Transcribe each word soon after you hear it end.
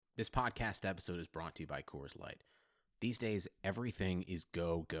This podcast episode is brought to you by Coors Light. These days, everything is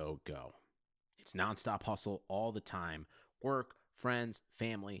go, go, go. It's nonstop hustle all the time. Work, friends,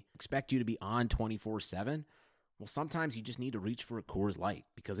 family expect you to be on 24/7. Well, sometimes you just need to reach for a Coors Light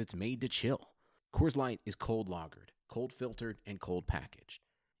because it's made to chill. Coors Light is cold lagered, cold filtered, and cold packaged.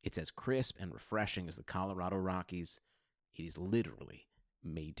 It's as crisp and refreshing as the Colorado Rockies. It is literally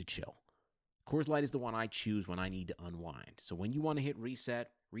made to chill. Coors Light is the one I choose when I need to unwind. So when you want to hit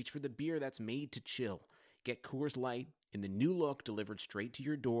reset, reach for the beer that's made to chill. Get Coors Light in the new look delivered straight to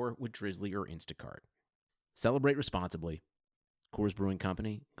your door with Drizzly or Instacart. Celebrate responsibly. Coors Brewing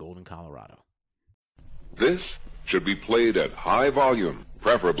Company, Golden, Colorado. This should be played at high volume,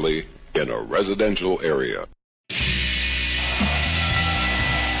 preferably in a residential area.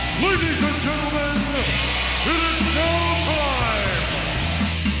 Ladies and gentlemen, it is now time!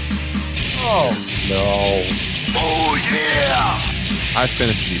 Oh, no. Oh, yeah! I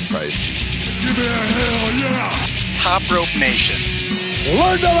finished these fights. Give me a hell yeah! Top Rope Nation.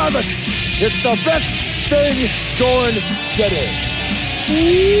 Learn to love it. It's the best thing going today.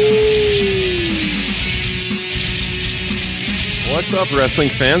 What's up, wrestling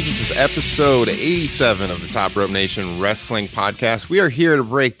fans? This is episode 87 of the Top Rope Nation Wrestling Podcast. We are here to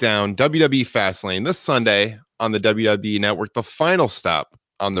break down WWE Fastlane this Sunday on the WWE Network, the final stop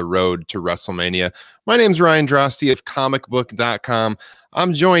on the road to WrestleMania. My name's Ryan Drosty of comicbook.com.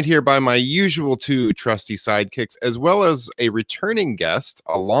 I'm joined here by my usual two trusty sidekicks, as well as a returning guest,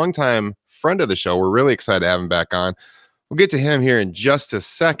 a longtime friend of the show. We're really excited to have him back on. We'll get to him here in just a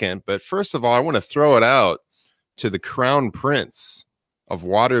second, but first of all, I want to throw it out to the Crown Prince of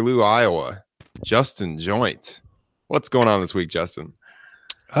Waterloo, Iowa, Justin Joint. What's going on this week, Justin?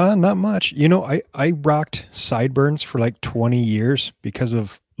 Not much. You know, I rocked sideburns for like 20 years because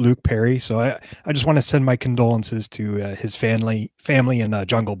of Luke Perry. So I just want to send my condolences to his family and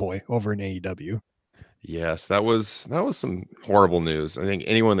Jungle Boy over in AEW. Yes, that was some horrible news. I think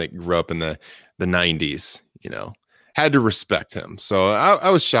anyone that grew up in the 90s, had to respect him. So I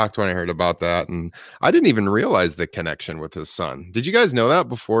was shocked when I heard about that. And I didn't even realize the connection with his son. Did you guys know that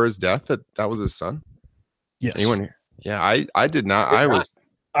before his death, that was his son? Yes. Anyone here? Yeah, I did not.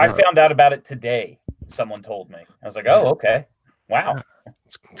 I found out about it today. Someone told me. I was like, oh, okay. Wow.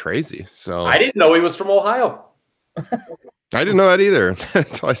 It's crazy. So I didn't know he was from Ohio. I didn't know that either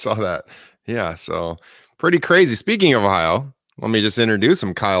until I saw that. Yeah, so pretty crazy. Speaking of Ohio, let me just introduce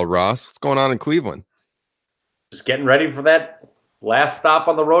him, Kyle Ross. What's going on in Cleveland? Just getting ready for that last stop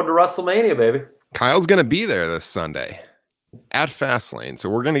on the road to WrestleMania, baby. Kyle's going to be there this Sunday at Fastlane. So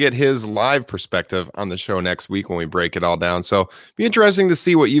we're going to get his live perspective on the show next week when we break it all down. So be interesting to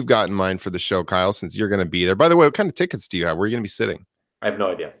see what you've got in mind for the show, Kyle, since you're going to be there. By the way, what kind of tickets do you have? Where are you going to be sitting? I have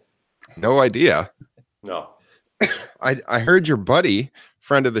no idea. No idea? No. I heard your buddy,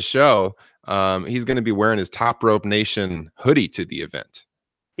 friend of the show, he's going to be wearing his Top Rope Nation hoodie to the event.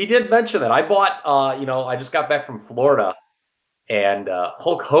 He did mention that. I bought, I just got back from Florida, and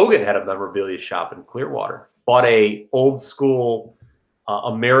Hulk Hogan had a memorabilia shop in Clearwater. Bought a old school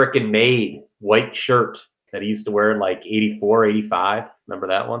American-made white shirt that he used to wear in like 84, 85. Remember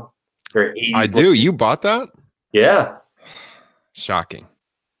that one? Very 80s I do. You bought that? Yeah. Shocking.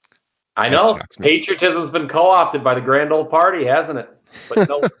 I know. Patriotism's been co-opted by the grand old party, hasn't it? But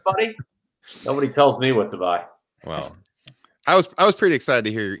nobody tells me what to buy. Well, I was pretty excited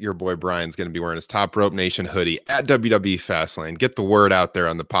to hear your boy Brian's going to be wearing his Top Rope Nation hoodie at WWE Fastlane. Get the word out there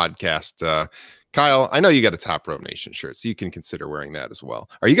on the podcast. Kyle, I know you got a Top Rope Nation shirt, so you can consider wearing that as well.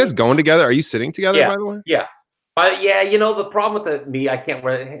 Are you guys going together? Are you sitting together, by the way? Yeah. The problem with me, I can't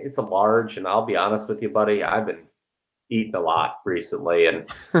wear it. It's a large, and I'll be honest with you, buddy, I've been eating a lot recently, and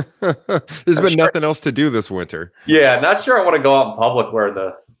there's been nothing else to do this winter. Yeah, not sure I want to go out in public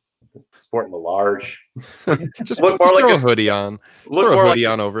wearing sporting the large. Just throw a hoodie on. Throw a hoodie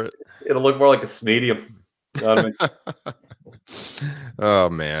on over it. It'll look more like a medium. You know what I mean? Oh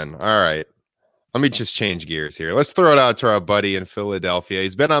man. All right. Let me just change gears here. Let's throw it out to our buddy in Philadelphia.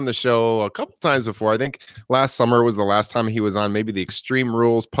 He's been on the show a couple times before. I think last summer was the last time he was on, maybe the Extreme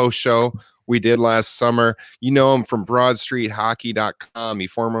Rules post show we did last summer. You know him from BroadStreetHockey.com. He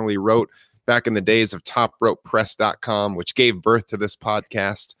formerly wrote back in the days of TopRopePress.com, which gave birth to this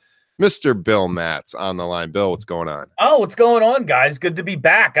podcast. Mr. Bill Matz on the line. Bill, what's going on? Oh, what's going on, guys? Good to be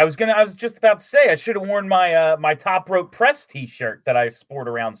back. I was just about to say I should have worn my my Top Rope Press t-shirt that I sport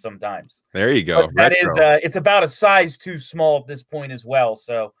around sometimes. There you go. But that is it's about a size too small at this point as well.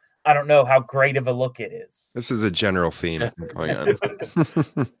 So I don't know how great of a look it is. This is a general theme going on.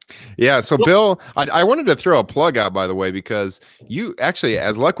 Yeah. So, Bill, I wanted to throw a plug out, by the way, because you actually,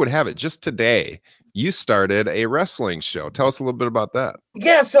 as luck would have it, just today, you started a wrestling show. Tell us a little bit about that.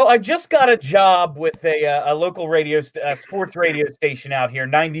 Yeah, so I just got a job with a local sports radio station out here,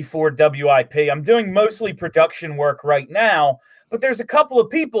 94 WIP. I'm doing mostly production work right now, but there's a couple of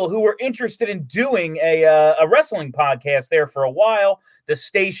people who are interested in doing a wrestling podcast there for a while. The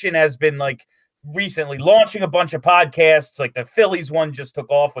station has been recently launching a bunch of podcasts, like the Phillies one just took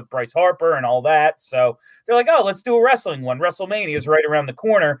off with Bryce Harper and all that. So they're like, oh, let's do a wrestling one. WrestleMania is right around the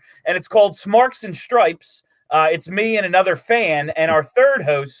corner, and it's called Smarks and Stripes. It's me and another fan, and our third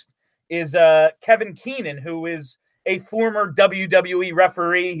host is Kevin Keenan, who is a former WWE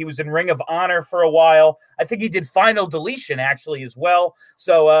referee. He was in Ring of Honor for a while. I think he did Final Deletion actually as well.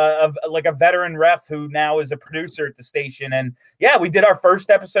 So a veteran ref who now is a producer at the station. And yeah, we did our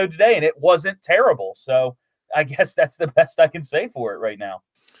first episode today and it wasn't terrible. So I guess that's the best I can say for it right now.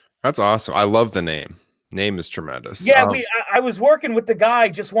 That's awesome. I love the name. Name is tremendous. Yeah, I was working with the guy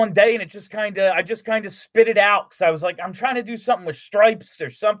just one day, and I just kind of spit it out because I was like, I'm trying to do something with stripes or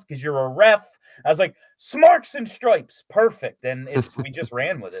something because you're a ref. I was like, Smarks and Stripes, perfect, and we just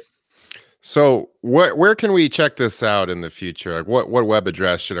ran with it. So, where can we check this out in the future? Like, what web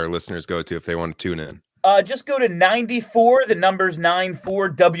address should our listeners go to if they want to tune in? Just go to 94, the number's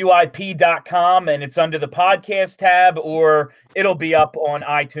 94WIP.com, and it's under the podcast tab, or it'll be up on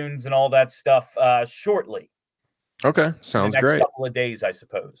iTunes and all that stuff shortly. Okay, sounds in the next great. Couple of days, I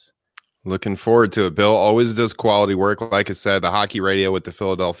suppose. Looking forward to it. Bill always does quality work. Like I said, the hockey radio with the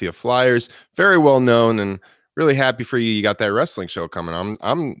Philadelphia Flyers, very well known, and really happy for you. You got that wrestling show coming.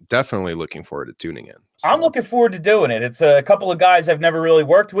 I'm definitely looking forward to tuning in. So. I'm looking forward to doing it. It's a couple of guys I've never really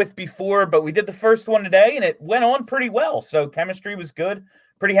worked with before, but we did the first one today and it went on pretty well. So chemistry was good.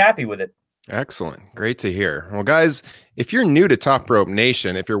 Pretty happy with it. Excellent. Great to hear. Well, guys, if you're new to Top Rope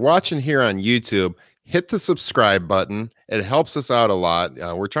Nation, if you're watching here on YouTube, hit the subscribe button. It helps us out a lot.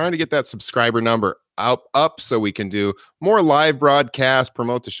 We're trying to get that subscriber number up so we can do more live broadcasts,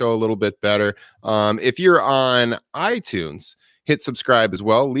 promote the show a little bit better. If you're on iTunes, hit subscribe as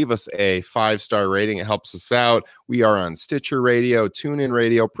well. Leave us a 5-star rating. It helps us out. We are on Stitcher Radio, TuneIn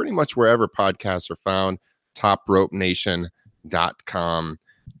Radio, pretty much wherever podcasts are found, topropenation.com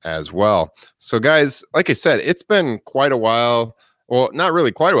as well. So guys, like I said, it's been quite a while. Well, not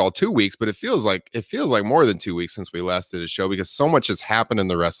really quite a while, 2 weeks, but it feels like more than 2 weeks since we last did a show because so much has happened in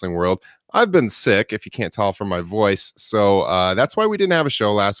the wrestling world. I've been sick, if you can't tell from my voice. So that's why we didn't have a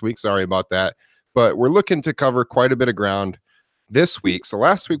show last week. Sorry about that. But we're looking to cover quite a bit of ground this week. So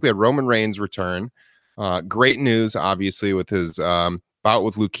last week we had Roman Reigns return. Great news, obviously, with his bout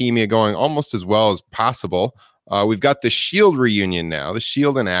with leukemia going almost as well as possible. We've got the Shield reunion now, the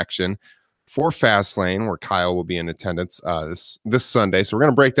Shield in action for Fastlane, where Kyle will be in attendance this Sunday. So we're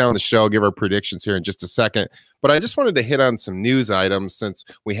going to break down the show, give our predictions here in just a second. But I just wanted to hit on some news items since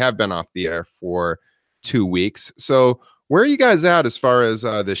we have been off the air for 2 weeks. So where are you guys at as far as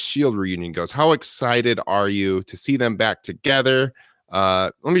the Shield reunion goes? How excited are you to see them back together?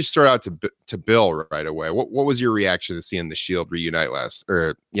 Let me just start out to Bill right away. What was your reaction to seeing the Shield reunite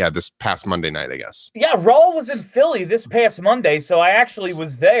this past Monday night, I guess? Yeah, Raw was in Philly this past Monday, so I actually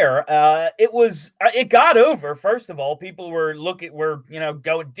was there. It got over. First of all, people were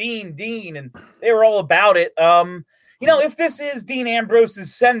going Dean, and they were all about it. If this is Dean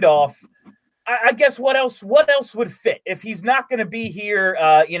Ambrose's send off, I guess what else would fit if he's not going to be here,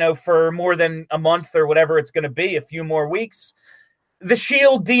 for more than a month or whatever it's going to be, a few more weeks. The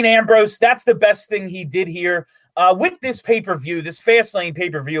Shield, Dean Ambrose, that's the best thing he did here. With this pay-per-view, this Fastlane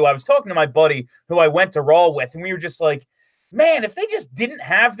pay-per-view, I was talking to my buddy who I went to Raw with, and we were just like, man, if they just didn't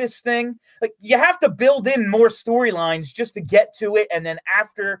have this thing, like you have to build in more storylines just to get to it, and then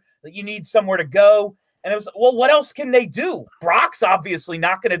after you need somewhere to go. And it was, well, what else can they do? Brock's obviously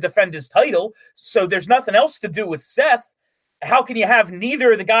not going to defend his title, so there's nothing else to do with Seth. How can you have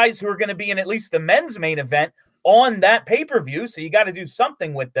neither of the guys who are going to be in at least the men's main event on that pay-per-view? So you got to do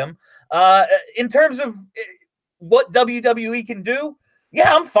something with them. In terms of what WWE can do,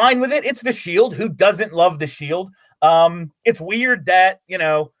 yeah, I'm fine with it. It's the Shield. Who doesn't love the Shield? It's weird that,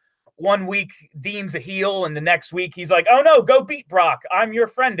 1 week Dean's a heel and the next week he's like, oh no, go beat Brock. I'm your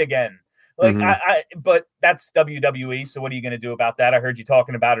friend again. Like, but that's WWE. So what are you going to do about that? I heard you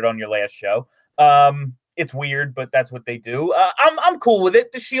talking about it on your last show. It's weird, but that's what they do. I'm cool with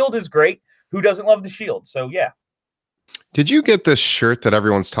it. The Shield is great. Who doesn't love the Shield? So yeah. Did you get this shirt that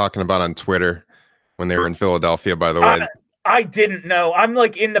everyone's talking about on Twitter when they were in Philadelphia, by the way? I didn't know. I'm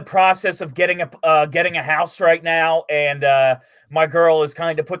like in the process of getting a house right now, and my girl has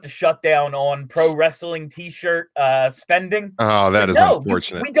kind of put the shutdown on pro wrestling t-shirt spending. Oh, that is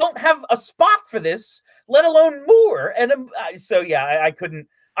unfortunate. We don't have a spot for this, let alone more. And so yeah, I couldn't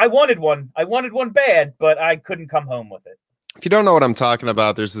I wanted one. I wanted one bad, but I couldn't come home with it. If you don't know what I'm talking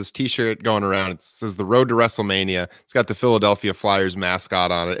about, there's this T-shirt going around. It says "The Road to WrestleMania." It's got the Philadelphia Flyers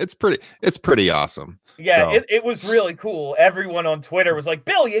mascot on it. It's pretty awesome. Yeah, So. it was really cool. Everyone on Twitter was like,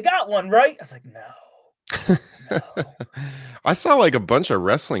 "Bill, you got one, right?" I was like, "No." I saw like a bunch of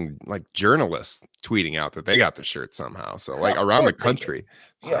wrestling like journalists tweeting out that they got the shirt somehow. So like around the country.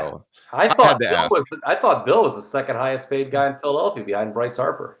 So I thought Bill was the second highest paid guy in Philadelphia behind Bryce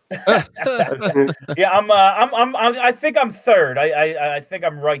Harper. Yeah, I think I'm third. I think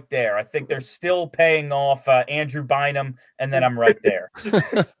I'm right there. I think they're still paying off Andrew Bynum, and then I'm right there.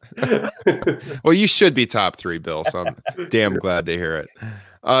 Well, you should be top 3, Bill. So I'm damn glad to hear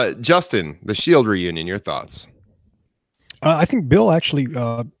it. Justin, the Shield reunion, your thoughts? I think Bill actually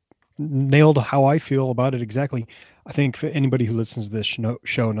nailed how I feel about it exactly. I think anybody who listens to this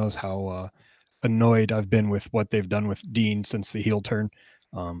show knows how annoyed I've been with what they've done with Dean since the heel turn.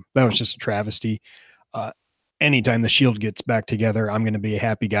 That was just a travesty. Anytime the Shield gets back together, I'm going to be a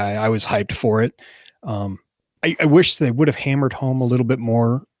happy guy. I was hyped for it. I wish they would have hammered home a little bit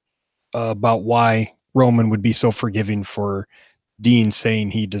more about why Roman would be so forgiving for Dean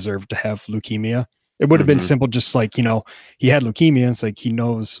saying he deserved to have leukemia. It would have been simple, just like, he had leukemia. And it's like, he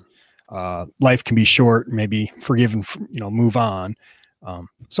knows life can be short, maybe forgive and, move on.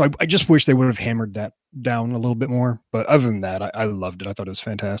 So I just wish they would have hammered that down a little bit more. But other than that, I loved it. I thought it was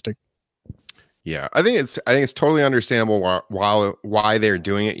fantastic. Yeah, I think it's totally understandable why they're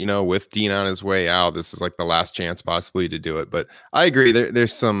doing it. With Dean on his way out, this is like the last chance possibly to do it. But I agree,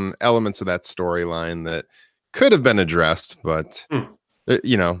 there's some elements of that storyline that could have been addressed, but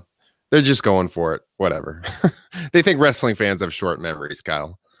they're just going for it. Whatever. They think wrestling fans have short memories,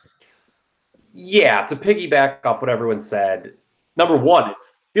 Kyle. Yeah, to piggyback off what everyone said, number one, it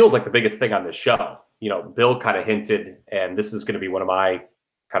feels like the biggest thing on this show. Bill kind of hinted, and this is going to be one of my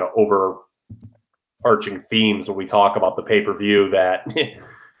kind of overarching themes when we talk about the pay-per-view, that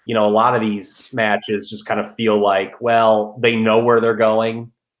a lot of these matches just kind of feel like, well, they know where they're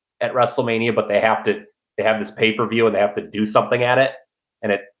going at WrestleMania, but they have this pay-per-view and they have to do something at it,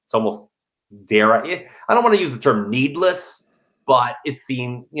 and it's almost I don't want to use the term needless, but it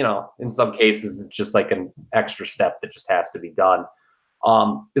seemed, in some cases, it's just like an extra step that just has to be done.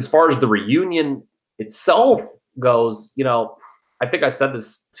 As far as the reunion itself goes, I think I said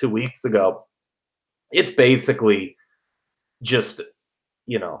this 2 weeks ago. It's basically just,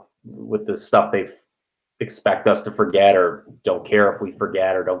 with the stuff they expect us to forget, or don't care if we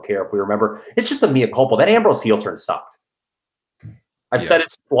forget, or don't care if we remember. It's just a mea culpa. That Ambrose heel turn sucked. I've said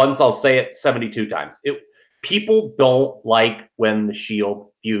it once, I'll say it 72 times. People don't like when the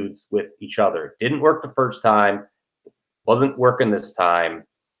Shield feuds with each other. It didn't work the first time. It wasn't working this time.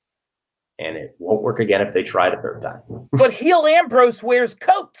 And it won't work again if they try the third time. But heel Ambrose wears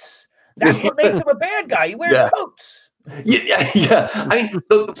coats. That's what makes him a bad guy. He wears coats. Yeah. I mean,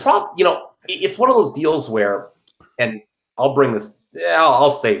 the problem, it's one of those deals where, and I'll bring this,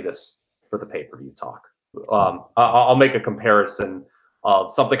 I'll save this for the pay-per-view talk. I'll make a comparison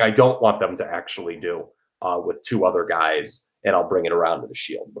of something I don't want them to actually do with 2 other guys, and I'll bring it around to the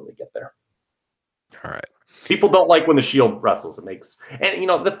Shield when we get there. All right. People don't like when the Shield wrestles. And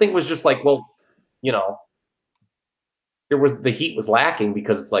the thing was just like, well, the heat was lacking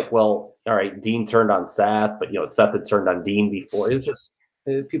because it's like, well, all right, Dean turned on Seth, but Seth had turned on Dean before. It was just,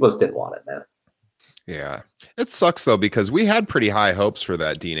 people just didn't want it, man. Yeah. It sucks though, because we had pretty high hopes for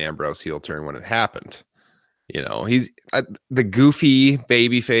that Dean Ambrose heel turn when it happened. He's the goofy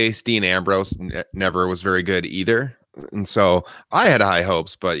babyface Dean Ambrose never was very good either. And so I had high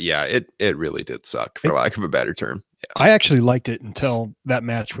hopes, but yeah, it really did suck, for lack of a better term. Yeah. I actually liked it until that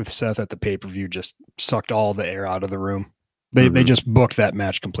match with Seth at the pay-per-view just sucked all the air out of the room. They just booked that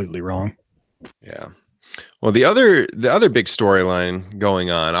match completely wrong. Yeah. Well, the other big storyline going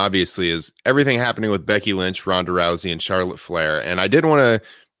on, obviously, is everything happening with Becky Lynch, Ronda Rousey, and Charlotte Flair. And I did want to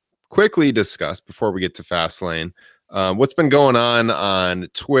quickly discuss, before we get to Fastlane, what's been going on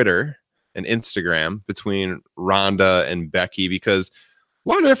Twitter and Instagram between Ronda and Becky, because a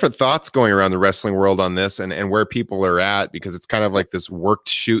lot of different thoughts going around the wrestling world on this and where people are at, because it's kind of like this worked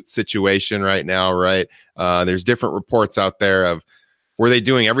shoot situation right now, right? There's different reports out there of, were they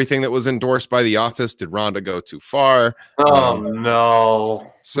doing everything that was endorsed by the office? Did Ronda go too far? Oh,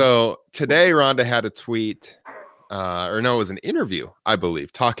 no. So today Ronda had a tweet, it was an interview, I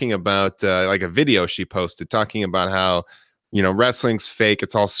believe, talking about like a video she posted talking about how, wrestling's fake.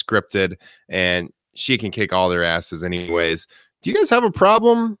 It's all scripted and she can kick all their asses anyways. Do you guys have a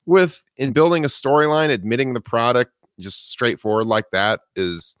problem with, in building a storyline, admitting the product just straightforward like that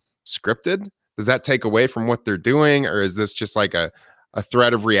is scripted? Does that take away from what they're doing? Or is this just like a a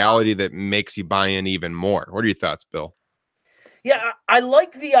threat of reality that makes you buy in even more. What are your thoughts, Bill? Yeah, I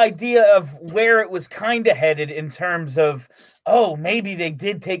like the idea of where it was kind of headed in terms of, oh, maybe they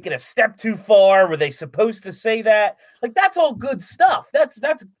did take it a step too far. Were they supposed to say that? Like, that's all good stuff. That's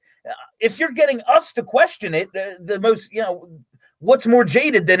if you're getting us to question it, the most, what's more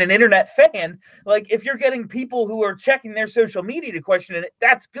jaded than an internet fan? Like, if you're getting people who are checking their social media to question it,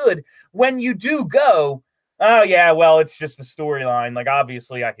 that's good. When you do go, oh, yeah, well, it's just a storyline. Like,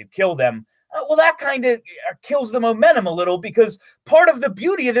 obviously, I could kill them. Well, that kind of kills the momentum a little, because part of the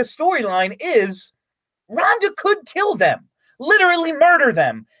beauty of this storyline is Ronda could kill them, literally murder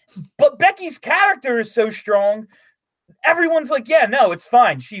them. But Becky's character is so strong. Everyone's like, yeah, no, it's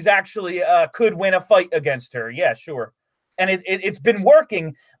fine. She's actually could win a fight against her. Yeah, sure. And it's been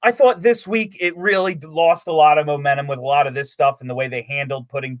working. I thought this week it really lost a lot of momentum with a lot of this stuff and the way they handled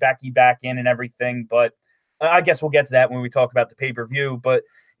putting Becky back in and everything. But I guess we'll get to that when we talk about the pay-per-view. But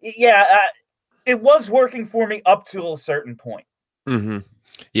yeah, it was working for me up to a certain point. Mm-hmm.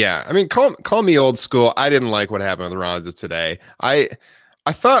 Yeah, I mean, call me old school. I didn't like what happened with Ronda today. I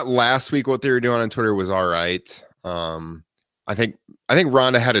thought last week what they were doing on Twitter was all right. I think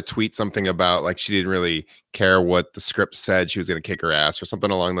Ronda had to tweet something about like she didn't really care what the script said. She was going to kick her ass or something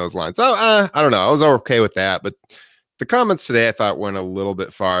along those lines. So I don't know. I was okay with that, but the comments today I thought went a little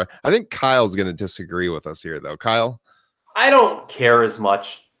bit far. I think Kyle's going to disagree with us here, though. Kyle, I don't care as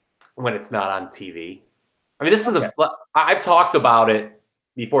much when it's not on TV. I mean, this is I've talked about it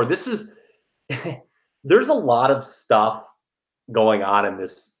before. This is there's a lot of stuff going on in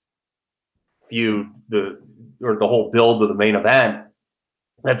this feud, the whole build of the main event,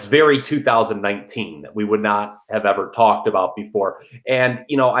 that's very 2019 that we would not have ever talked about before. And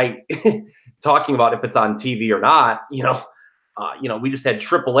I talking about if it's on TV or not, we just had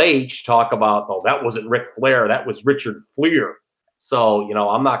Triple H talk about, oh, that wasn't Ric Flair, that was Richard Fliehr. So,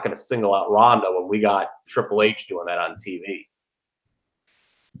 I'm not going to single out Ronda when we got Triple H doing that on TV.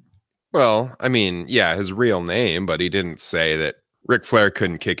 Well, I mean, yeah, his real name, but he didn't say that Ric Flair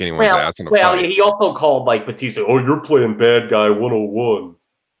couldn't kick anyone's ass in a fight. Well, he also called Batista, oh, you're playing bad guy 101.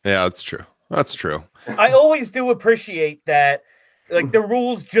 Yeah, that's true. That's true. I always do appreciate that. Like, the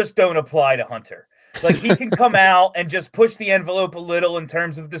rules just don't apply to Hunter. Like, he can come out and just push the envelope a little in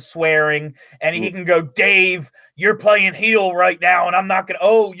terms of the swearing, and he can go, Dave, you're playing heel right now, and I'm not going to,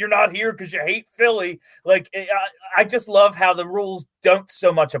 oh, you're not here because you hate Philly. Like, I just love how the rules don't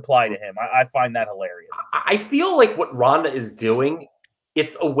so much apply to him. I find that hilarious. I feel like what Ronda is doing,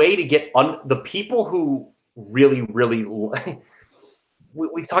 it's a way to get the people who really, really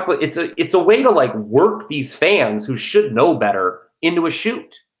we've talked about, it's a way to like work these fans who should know better into a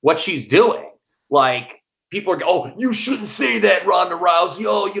shoot. What she's doing. Like, people are going, oh, you shouldn't say that, Ronda Rousey.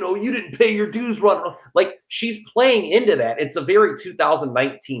 Oh, you didn't pay your dues, Ronda. Like, she's playing into that. It's a very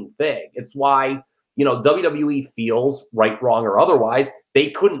 2019 thing. It's why, WWE feels, right, wrong, or otherwise,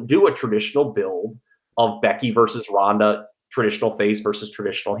 they couldn't do a traditional build of Becky versus Ronda, traditional face versus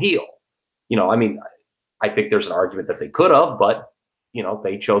traditional heel. I mean, I think there's an argument that they could have, but,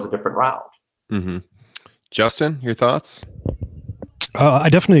 they chose a different route. Mm-hmm. Justin, your thoughts? I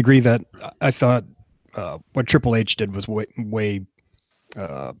definitely agree that I thought what Triple H did was way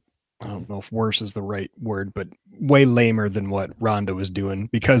I don't know if worse is the right word, but way lamer than what Ronda was doing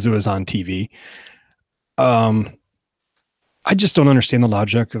because it was on TV. I just don't understand the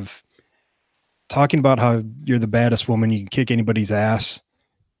logic of talking about how you're the baddest woman, you can kick anybody's ass,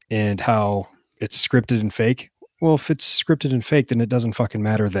 and how it's scripted and fake. Well, if it's scripted and fake, then it doesn't fucking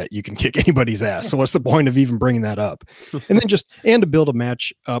matter that you can kick anybody's ass. So what's the point of even bringing that up? And then to build a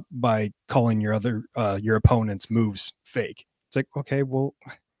match up by calling your opponent's moves fake. It's like, okay, well,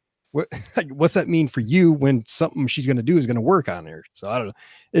 what's that mean for you when something she's going to do is going to work on her? So I don't know.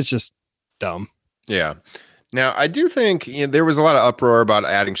 It's just dumb. Yeah. Now, I do think there was a lot of uproar about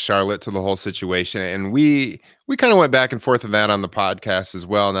adding Charlotte to the whole situation, and we kind of went back and forth on that on the podcast as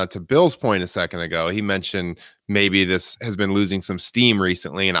well. Now, to Bill's point a second ago, he mentioned maybe this has been losing some steam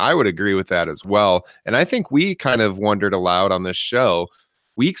recently, and I would agree with that as well. And I think we kind of wondered aloud on this show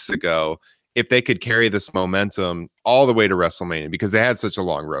weeks ago if they could carry this momentum all the way to WrestleMania because they had such a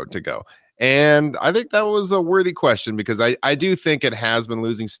long road to go. And I think that was a worthy question because I do think it has been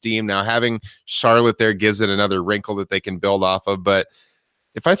losing steam. Now, having Charlotte there gives it another wrinkle that they can build off of. But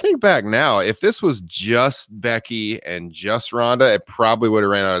if I think back now, if this was just Becky and just Ronda, it probably would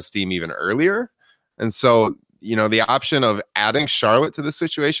have ran out of steam even earlier. And so, the option of adding Charlotte to the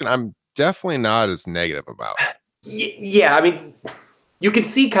situation, I'm definitely not as negative about. Yeah, I mean, you can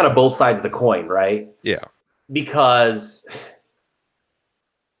see kind of both sides of the coin, right? Yeah. Because...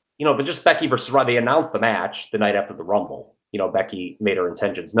 but just Becky versus Ronda, they announced the match the night after the Rumble. Becky made her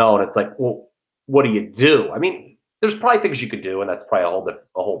intentions known. It's like, well, what do you do? I mean, there's probably things you could do, and that's probably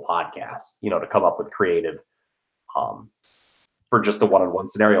a whole podcast, to come up with creative for just a one-on-one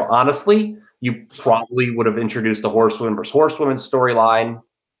scenario. Honestly, you probably would have introduced the horsewomen versus horsewomen storyline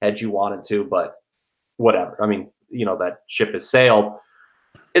had you wanted to, but whatever. I mean, that ship has sailed.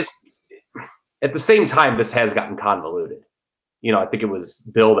 At the same time, this has gotten convoluted. I think it was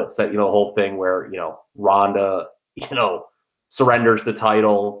Bill that said, the whole thing where, Ronda, surrenders the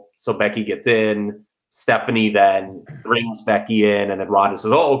title, so Becky gets in. Stephanie then brings Becky in, and then Ronda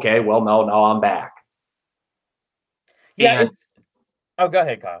says, "Oh, okay, well, now I'm back." Yeah. Go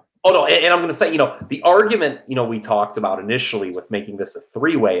ahead, Kyle. Oh no, and I'm going to say, the argument, we talked about initially with making this a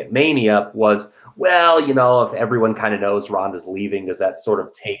three-way at Mania was, well, if everyone kind of knows Ronda's leaving, does that sort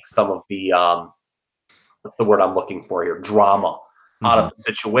of take some of the what's the word I'm looking for here? Drama out of the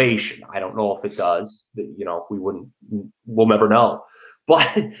situation. I don't know if it does. We'll never know.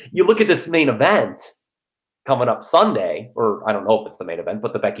 But you look at this main event coming up Sunday, or I don't know if it's the main event,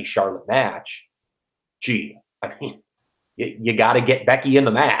 but the Becky Charlotte match. Gee, I mean, you got to get Becky in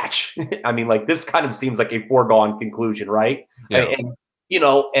the match. I mean, like, this kind of seems like a foregone conclusion, right? Yeah.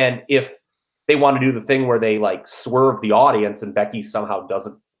 And if they want to do the thing where they like swerve the audience and Becky somehow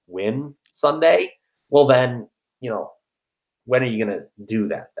doesn't win Sunday, well then, when are you going to do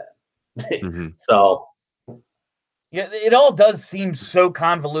that then? So. Yeah, it all does seem so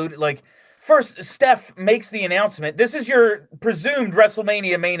convoluted. Like, first, Steph makes the announcement. This is your presumed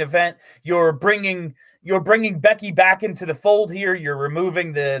WrestleMania main event. You're bringing Becky back into the fold here. You're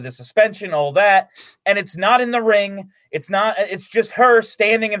removing the suspension, all that, and it's not in the ring. It's just her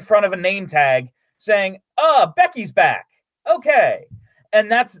standing in front of a name tag saying, Becky's back. Okay. And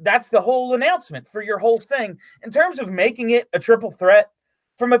that's the whole announcement for your whole thing. In terms of making it a triple threat,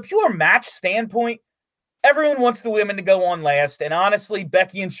 from a pure match standpoint, everyone wants the women to go on last, and honestly,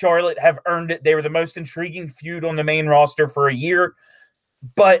 Becky and Charlotte have earned it. They were the most intriguing feud on the main roster for a year.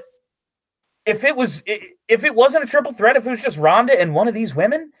 But if it wasn't a triple threat, if it was just Ronda and one of these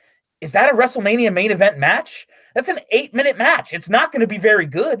women, is that a WrestleMania main event match? That's an 8-minute match. It's not going to be very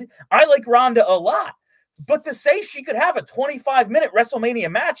good. I like Ronda a lot. But to say she could have a 25-minute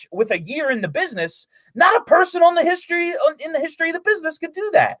WrestleMania match with a year in the business, not a person in the history of the business could do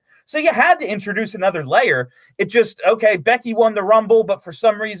that. So you had to introduce another layer. It just, okay, Becky won the Rumble, but for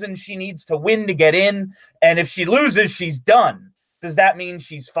some reason she needs to win to get in. And if she loses, she's done. Does that mean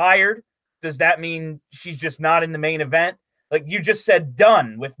she's fired? Does that mean she's just not in the main event? Like, you just said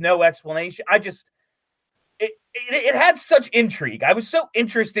done with no explanation. It had such intrigue. I was so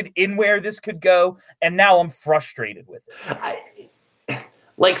interested in where this could go, and now I'm frustrated with it.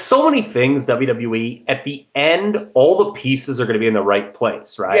 Like so many things, WWE, at the end, all the pieces are going to be in the right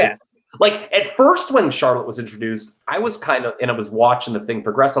place, right? Yeah. Like, at first when Charlotte was introduced, I was watching the thing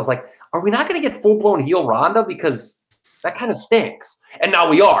progress. I was like, are we not going to get full-blown heel Ronda? Because that kind of stinks. And now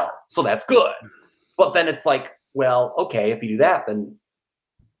we are, so that's good. But then it's like, well, okay, if you do that, then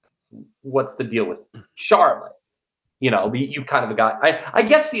what's the deal with Charlotte? You've kind of got, I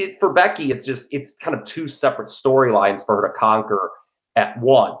guess for Becky, it's kind of two separate storylines for her to conquer at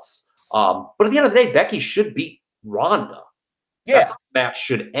once. But at the end of the day, Becky should beat Ronda. Yeah. That's how the match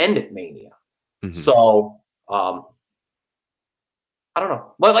should end at Mania. So, I don't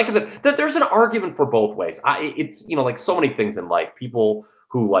know. Like I said, there's an argument for both ways. It's like so many things in life, people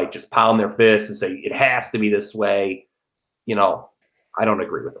who like just pound their fists and say it has to be this way. I don't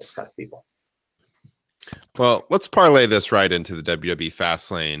agree with those kind of people. Well, let's parlay this right into the WWE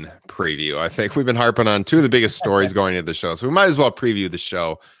Fastlane preview. I think we've been harping on two of the biggest stories going into the show, so we might as well preview the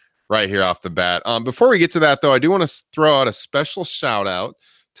show right here off the bat. Before we get to that, though, I do want to throw out a special shout out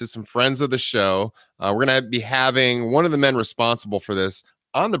to some friends of the show. We're going to be having one of the men responsible for this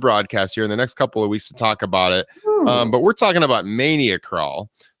on the broadcast here in the next couple of weeks to talk about it. But we're talking about Mania Crawl.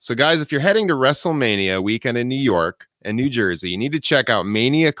 So, guys, if you're heading to WrestleMania weekend in New York and New Jersey, you need to check out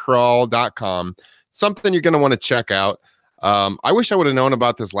maniacrawl.com. Something you're going to want to check out. I wish I would have known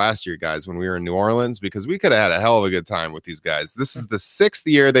about this last year, guys, when we were in New Orleans, because we could have had a hell of a good time with these guys. This is the 6th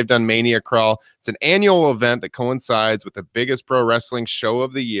year they've done Mania Crawl. It's an annual event that coincides with the biggest pro wrestling show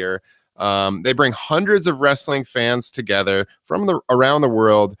of the year. They bring hundreds of wrestling fans together from around the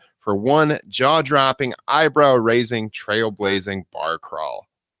world for one jaw-dropping, eyebrow-raising, trailblazing bar crawl.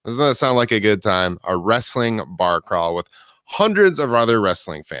 Doesn't that sound like a good time? A wrestling bar crawl with hundreds of other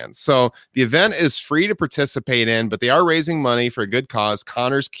wrestling fans. So the event is free to participate in, but they are raising money for a good cause,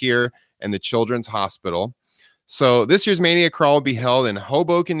 Connors Cure and the Children's Hospital. So this year's Mania Crawl will be held in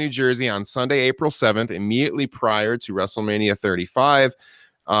Hoboken, New Jersey on Sunday, April 7th, immediately prior to WrestleMania 35.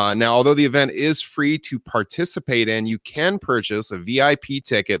 Now, although the event is free to participate in, you can purchase a VIP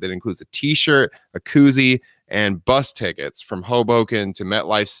ticket that includes a t-shirt, a koozie, and bus tickets from Hoboken to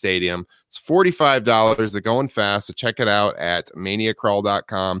MetLife Stadium. It's $45. They're going fast, so check it out at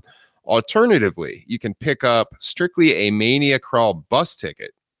maniacrawl.com. Alternatively, you can pick up strictly a Mania Crawl bus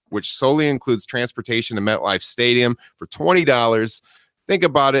ticket, which solely includes transportation to MetLife Stadium for $20. Think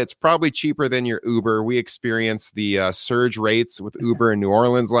about it. It's probably cheaper than your Uber. We experienced the surge rates with Uber in New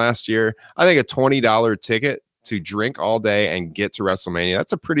Orleans last year. I think a $20 ticket to drink all day and get to WrestleMania,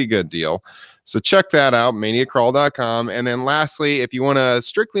 that's a pretty good deal. So check that out, maniacrawl.com. And then lastly, if you want to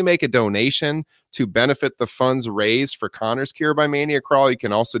strictly make a donation to benefit the funds raised for Connor's Cure by Mania Crawl, you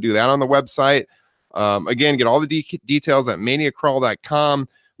can also do that on the website. Again, get all the details at maniacrawl.com.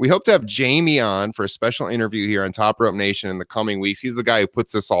 We hope to have Jamie on for a special interview here on Top Rope Nation in the coming weeks. He's the guy who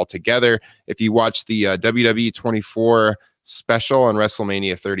puts this all together. If you watch the WWE 24 special on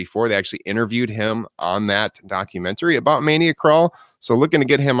WrestleMania 34, they actually interviewed him on that documentary about Mania Crawl. So looking to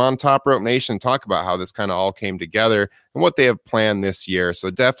get him on Top Rope Nation, talk about how this kind of all came together and what they have planned this year. So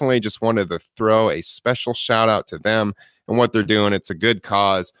definitely just wanted to throw a special shout out to them and what they're doing. It's a good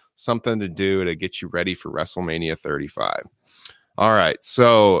cause, something to do to get you ready for WrestleMania 35. All right,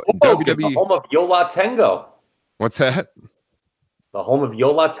 so Hoboken, the home of Yola Tengo. What's that? The home of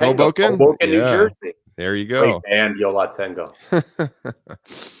Yola Tengo. Hoboken, New Jersey. There you go. Great band, Yola Tengo.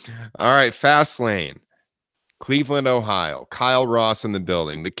 All right, Fastlane, Cleveland, Ohio. Kyle Ross in the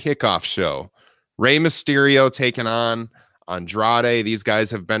building. The kickoff show. Rey Mysterio taking on Andrade. These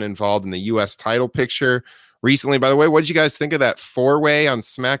guys have been involved in the U.S. title picture recently. By the way, what did you guys think of that four-way on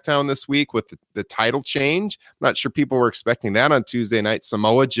SmackDown this week with the title change? I'm not sure people were expecting that on Tuesday night.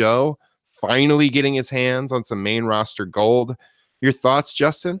 Samoa Joe finally getting his hands on some main roster gold. Your thoughts,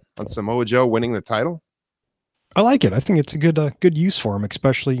 Justin, on Samoa Joe winning the title? I like it. I think it's a good use for him,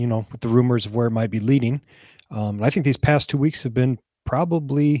 especially, with the rumors of where it might be leading. And I think these past 2 weeks have been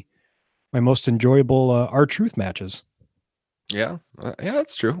probably my most enjoyable R-Truth matches. Yeah,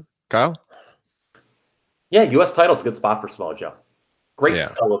 that's true. Kyle? Yeah, U.S. title's a good spot for Samoa Joe. Great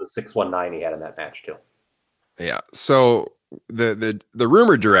sell of the 619 he had in that match, too. Yeah, so the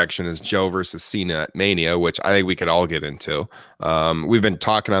rumor direction is Joe versus Cena at Mania, which I think we could all get into. We've been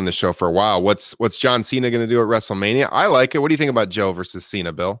talking on the show for a while. What's John Cena going to do at WrestleMania? I like it. What do you think about Joe versus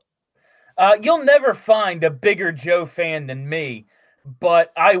Cena, Bill? You'll never find a bigger Joe fan than me,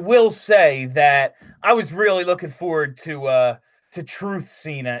 but I will say that I was really looking forward to Truth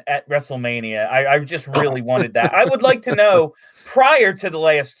Cena at WrestleMania. I just really wanted that. I would like to know, prior to the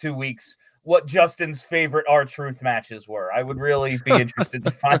last 2 weeks, what Justin's favorite R-Truth matches were. I would really be interested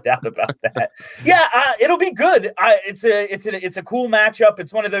to find out about that. Yeah, it'll be good. It's a cool matchup.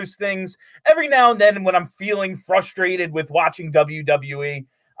 It's one of those things every now and then when I'm feeling frustrated with watching WWE,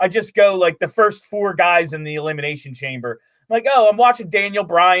 I just go like the first four guys in the Elimination Chamber. I'm like, I'm watching Daniel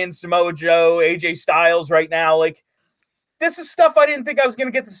Bryan, Samoa Joe, AJ Styles right now. Like, this is stuff I didn't think I was going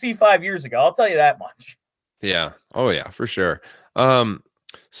to get to see 5 years ago. I'll tell you that much. Yeah. Oh, yeah, for sure.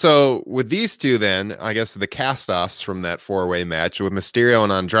 So with these two, then, I guess the cast-offs from that four-way match with Mysterio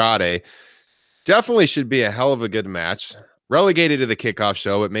and Andrade definitely should be a hell of a good match. Relegated to the kickoff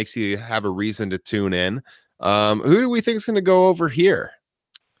show, it makes you have a reason to tune in. Who do we think is going to go over here?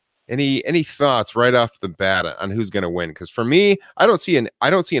 Any thoughts right off the bat on who's going to win? Because for me, I don't see an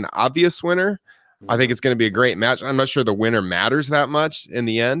obvious winner. I think it's going to be a great match. I'm not sure the winner matters that much in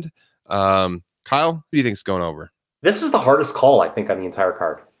the end. Kyle, who do you think is going over? This is the hardest call, I think, on the entire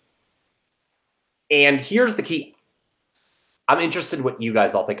card. And here's the key. I'm interested in what you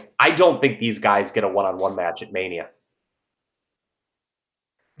guys all think. I don't think these guys get a one-on-one match at Mania.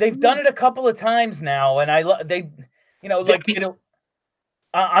 They've done it a couple of times now, and Andrade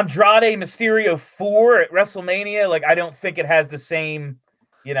Mysterio 4 at WrestleMania. Like, I don't think it has the same,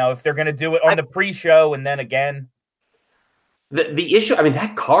 if they're going to do it on the pre-show and then again. The issue,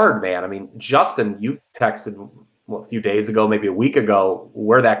 that card, man. Justin, you texted a few days ago, maybe a week ago,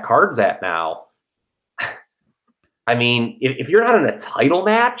 where that card's at now. If you're not in a title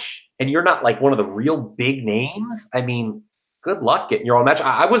match and you're not like one of the real big names, good luck getting your own match.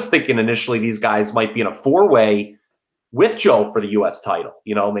 I was thinking initially these guys might be in a four-way with Joe for the U.S. title,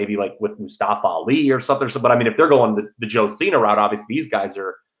 maybe like with Mustafa Ali or something. But if they're going the Joe Cena route, obviously these guys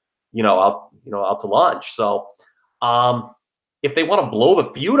are, out to lunch. So, if they want to blow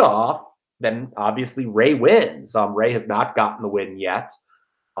the feud off, then obviously Rey wins. Rey has not gotten the win yet.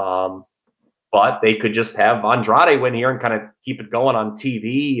 But they could just have Andrade win here and kind of keep it going on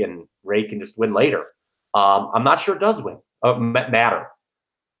TV, and Rey can just win later. I'm not sure it does matter.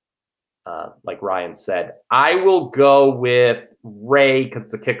 like Ryan said. I will go with Ray because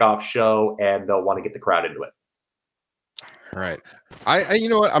it's a kickoff show and they'll want to get the crowd into it. All right. I you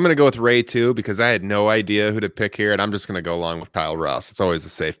know what? I'm going to go with Ray too because I had no idea who to pick here, and I'm just going to go along with Kyle Ross. It's always a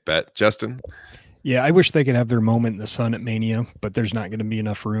safe bet. Justin? Yeah, I wish they could have their moment in the sun at Mania, but there's not going to be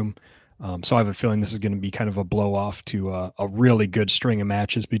enough room. So I have a feeling this is going to be kind of a blow off to a really good string of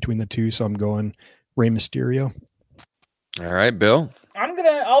matches between the two. So I'm going Rey Mysterio. All right, Bill.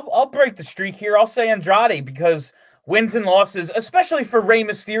 I'll break the streak here. I'll say Andrade because wins and losses, especially for Rey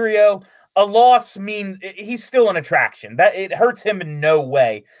Mysterio, a loss means he's still an attraction. That it hurts him in no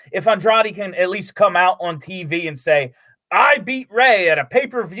way. If Andrade can at least come out on TV and say, "I beat Rey at a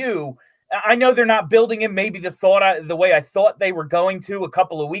pay-per-view," I know they're not building him maybe the way I thought they were going to a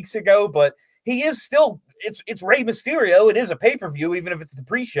couple of weeks ago, but he is still it's Rey Mysterio. It is a pay-per-view, even if it's the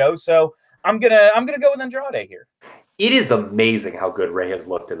pre-show. So I'm gonna go with Andrade here. It is amazing how good Ray has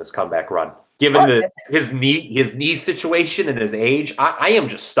looked in this comeback run. Given his knee situation and his age, I am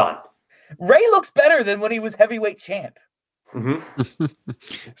just stunned. Ray looks better than when he was heavyweight champ. Mm-hmm.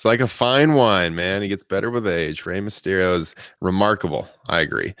 It's like a fine wine, man. He gets better with age. Rey Mysterio is remarkable. I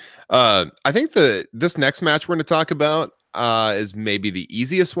agree. I think this next match we're going to talk about is maybe the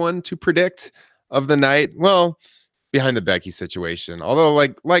easiest one to predict of the night. Well, behind the Becky situation. Although,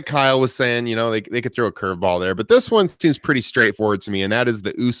 like Kyle was saying, they could throw a curveball there. But this one seems pretty straightforward to me, and that is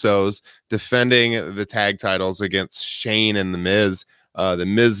the Usos defending the tag titles against Shane and The Miz. The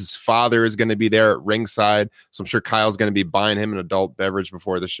Miz's father is going to be there at ringside, so I'm sure Kyle's going to be buying him an adult beverage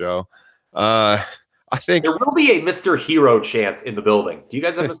before the show. I think there will be a Mr. Hero chant in the building. Do you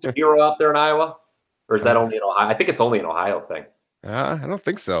guys have Mr. Hero out there in Iowa, or is that only in Ohio? I think it's only an Ohio thing. I don't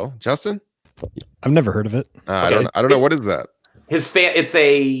think so. Justin, I've never heard of it. Okay. I don't know what is that. It's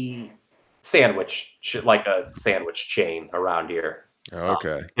a sandwich, like a sandwich chain around here.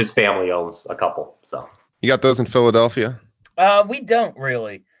 Okay. His family owns a couple, so you got those in Philadelphia. We don't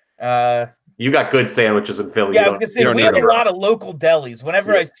really. You got good sandwiches in Philly. Yeah, I was gonna say we have a lot of local delis.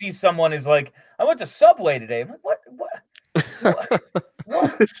 Whenever I see someone is like, "I went to Subway today," I'm like,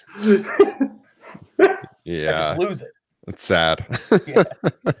 "What?" Yeah, I just lose it. It's sad. Yeah.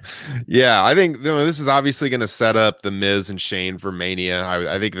 Yeah, I think this is obviously going to set up the Miz and Shane for Mania.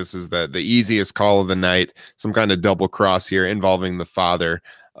 I think this is the easiest call of the night. Some kind of double cross here involving the father.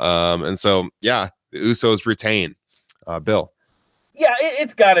 And so, yeah, the Usos retain. Bill. Yeah,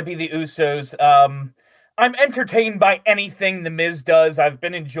 it's got to be the Usos. I'm entertained by anything the Miz does. I've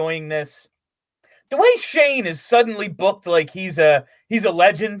been enjoying this. The way Shane is suddenly booked like he's a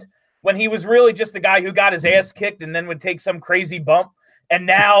legend, when he was really just the guy who got his ass kicked and then would take some crazy bump. And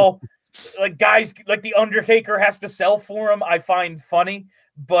now, like, guys like The Undertaker has to sell for him, I find funny.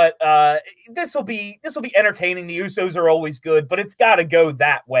 But this will be entertaining. The Usos are always good, but it's got to go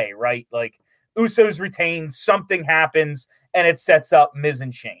that way, right? Like, Usos retain, something happens, and it sets up Miz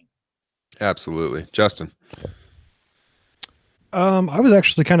and Shane. Absolutely. Justin? I was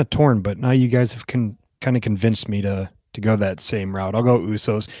actually kind of torn, but now you guys have kind of convinced me to go that same route. I'll go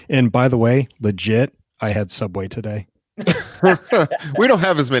Usos. And by the way, legit, I had Subway today. We don't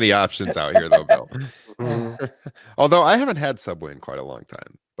have as many options out here, though, Bill. Although I haven't had Subway in quite a long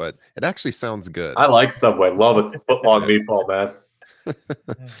time, but it actually sounds good. I like Subway. Love it. Footlong meatball, man.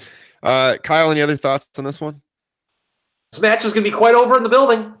 Kyle, any other thoughts on this one? This match is going to be quite over in the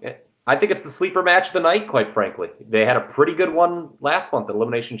building. I think it's the sleeper match of the night, quite frankly. They had a pretty good one last month at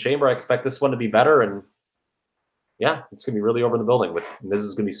Elimination Chamber. I expect this one to be better, and yeah, it's going to be really over in the building. This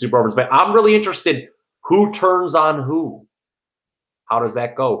is going to be super over. I'm really interested. Who turns on who? How does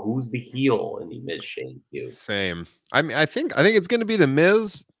that go? Who's the heel in the Miz Shane feud? Same. I mean, I think it's going to be the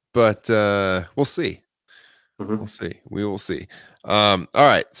Miz, but we'll see. Mm-hmm. We'll see. We will see. All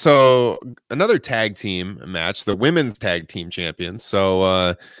right. So another tag team match, the women's tag team champions.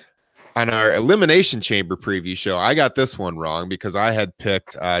 So on our Elimination Chamber preview show, I got this one wrong because I had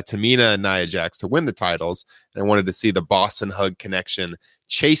picked Tamina and Nia Jax to win the titles, and I wanted to see the Boston Hug connection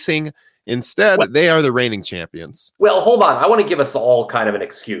chasing. Instead, they are the reigning champions. Well, hold on. I want to give us all kind of an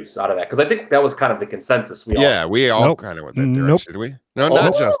excuse out of that because I think that was kind of the consensus. We all kind of went that direction, did we? No,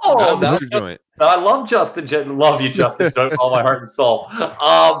 not Justin. Not Mr. Joint. No, I love Justin. Love you, Justin Joint, with all my heart and soul.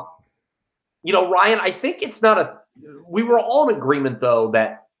 Ryan, I think it's not we were all in agreement, though,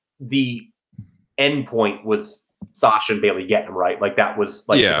 that the end point was Sasha and Bayley getting them right. Like, that was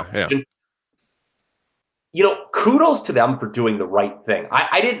like, kudos to them for doing the right thing.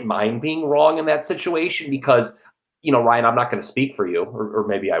 I didn't mind being wrong in that situation because, Ryan, I'm not going to speak for you, or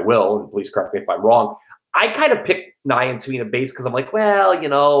maybe I will, and please correct me if I'm wrong. I kind of picked Nia and Tamina base because I'm like,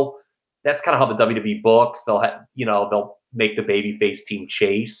 well, that's kind of how the WWE books. They'll make the babyface team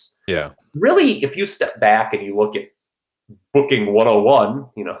chase. Yeah. Really, if you step back and you look at booking 101,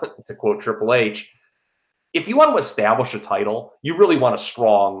 to quote Triple H, if you want to establish a title, you really want a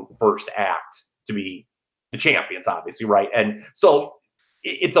strong first act to be the champions, obviously, right? And so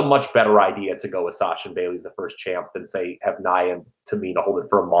it's a much better idea to go with Sasha and Bayley as the first champ than, say, have Nia and Tamina hold it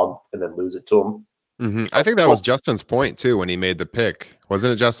for a month and then lose it to them. Mm-hmm. I think that was Justin's point too when he made the pick,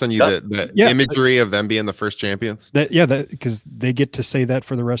 wasn't it, Justin? The imagery of them being the first champions. Because they get to say that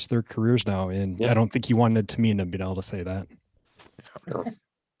for the rest of their careers now, and I don't think he wanted Tamina being able to say that.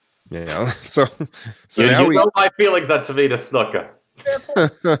 Yeah. So now you know my feelings on Tamina Snuka.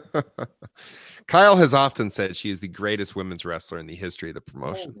 Kyle has often said she is the greatest women's wrestler in the history of the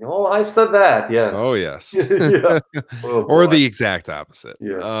promotion. Oh, I've said that. Yes. Oh, yes. Or the exact opposite.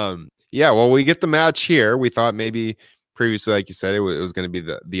 Yeah. Well, we get the match here. We thought maybe previously, like you said, it was going to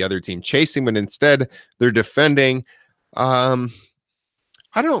be the other team chasing, but instead they're defending. I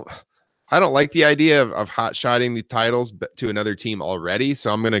don't like the idea of hot-shotting the titles to another team already,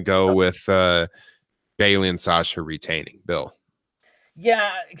 so I'm going to go with Bayley and Sasha retaining. Bill.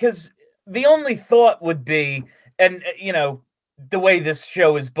 Yeah, because the only thought would be, and the way this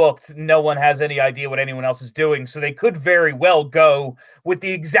show is booked, no one has any idea what anyone else is doing, so they could very well go with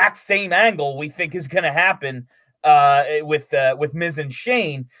the exact same angle we think is going to happen with Miz and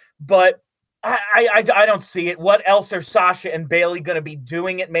Shane, but I don't see it. What else are Sasha and Bayley going to be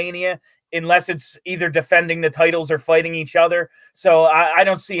doing at Mania unless it's either defending the titles or fighting each other? So I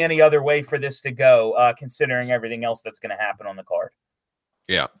don't see any other way for this to go, considering everything else that's going to happen on the card.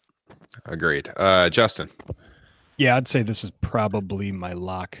 Yeah, agreed. Justin. Yeah, I'd say this is probably my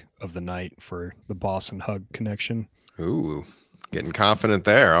lock of the night for the Boss and Hug connection. Ooh, getting confident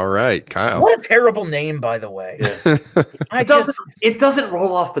there. All right, Kyle. What a terrible name, by the way. It doesn't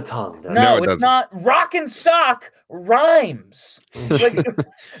roll off the tongue. No, it's not. Rock and Sock rhymes. Like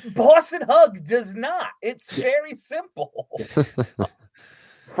Boss and Hug does not. It's very simple.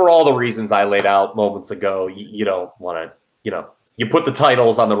 For all the reasons I laid out moments ago, you don't want to, you put the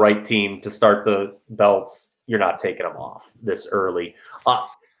titles on the right team to start the belts. You're not taking them off this early.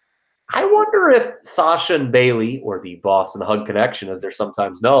 I wonder if Sasha and Bayley, or the Boss and Hug Connection, as they're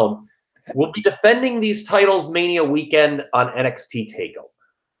sometimes known, will be defending these titles Mania weekend on NXT TakeOver.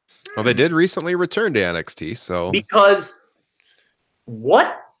 Well, they did recently return to NXT, so because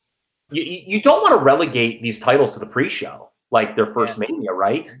you don't want to relegate these titles to the pre-show like their first Mania,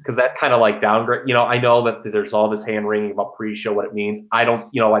 right? Because that kind of like downgrade. I know that there's all this hand wringing about pre-show, what it means. I don't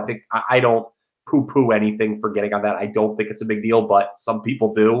poo-poo anything for getting on that. I don't think it's a big deal, but some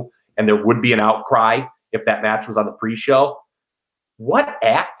people do, and there would be an outcry if that match was on the pre-show. What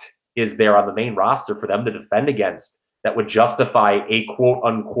act is there on the main roster for them to defend against that would justify a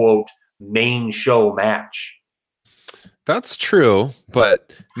quote-unquote main show match? That's true,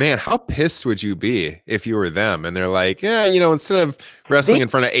 but man, how pissed would you be if you were them and they're like, instead of wrestling in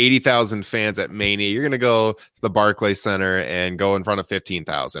front of 80,000 fans at Mania, you're going to go to the Barclays Center and go in front of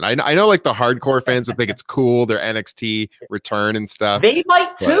 15,000. I know like the hardcore fans would think it's cool, their NXT return and stuff. They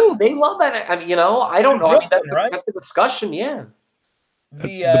might too. They love that. I mean, I don't know. That's the discussion. Yeah.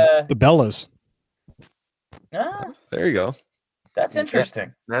 The Bellas. There you go. That's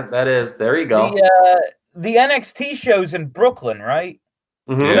interesting. That is. There you go. The NXT show's in Brooklyn, right?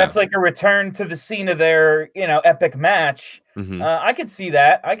 Mm-hmm. So that's like a return to the scene of their, epic match. Mm-hmm. I could see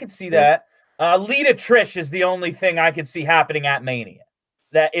that. Lita Trish is the only thing I could see happening at Mania.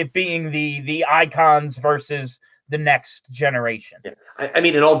 That it being the icons versus the next generation. Yeah. I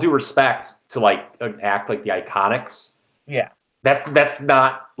mean, in all due respect to like an act like the Iconics. Yeah. That's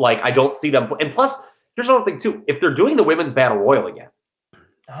not like, I don't see them. And plus, here's another thing too. If they're doing the Women's Battle Royal again.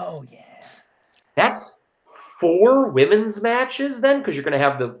 Oh, yeah. That's 4 women's matches then, because you're going to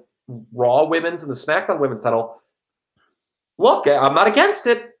have the Raw women's and the SmackDown women's title. Look, I'm not against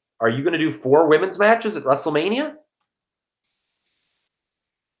it. Are you going to do 4 women's matches at WrestleMania?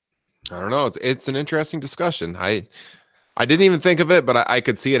 I don't know. It's an interesting discussion. I didn't even think of it, but I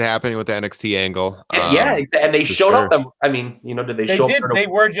could see it happening with the NXT angle. And they showed up. I mean, did they show up? They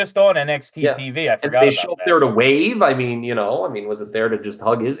were just on NXT TV. I forgot. And they showed up there to wave. I mean, was it there to just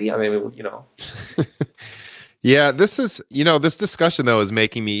hug Izzy? I mean, Yeah, this is, this discussion though is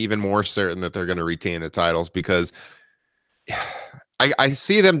making me even more certain that they're going to retain the titles, because I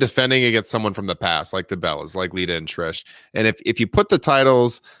see them defending against someone from the past, like the Bellas, like Lita and Trish. And if you put the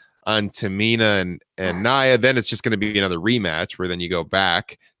titles on Tamina and Nia, then it's just going to be another rematch where then you go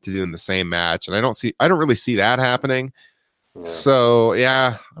back to doing the same match. And I don't really see that happening. Yeah. So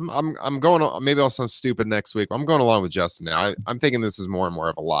yeah, I'm going. Maybe I'll sound stupid next week. I'm going along with Justin now. I'm thinking this is more and more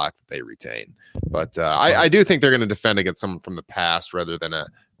of a lock that they retain. But I do think they're going to defend against someone from the past rather than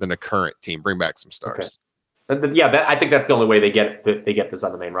a current team. Bring back some stars. Okay. Yeah, I think that's the only way they get this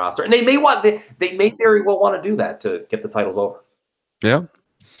on the main roster, and they may very well want to do that to get the titles over. Yeah.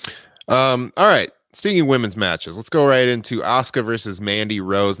 All right. Speaking of women's matches, let's go right into Asuka versus Mandy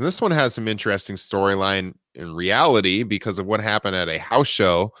Rose, and this one has some interesting storyline in reality because of what happened at a house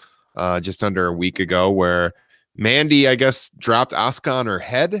show just under a week ago, where Mandy, I guess, dropped Asuka on her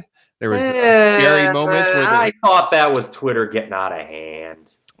head. There was a scary moment where I thought that was Twitter getting out of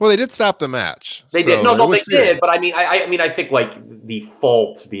hand. Well, they did stop the match. They did. No, they did. But I mean, I think like the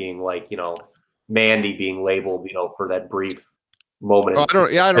fault being like, Mandy being labeled, for that brief moment.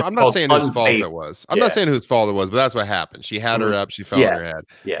 I'm not saying whose fault it was. I'm not saying whose fault it was, but that's what happened. She had her up. She fell on her head.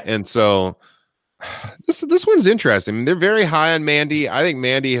 Yeah. And so this one's interesting. I mean, they're very high on Mandy. I think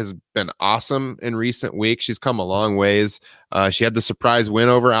Mandy has been awesome in recent weeks. She's come a long ways. She had the surprise win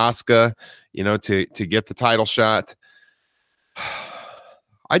over Asuka, to get the title shot.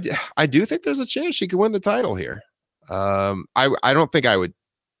 I do think there's a chance she could win the title here. I don't think I would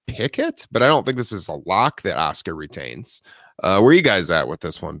pick it, but I don't think this is a lock that Asuka retains. Where are you guys at with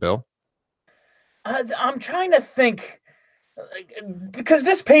this one, Bill? I'm trying to think. Because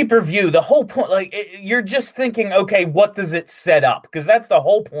this pay-per-view, the whole point, you're just thinking, okay, what does it set up? Because that's the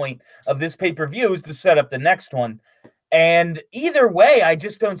whole point of this pay-per-view, is to set up the next one. And either way, I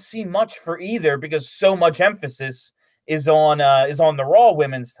just don't see much for either, because so much emphasis is on the Raw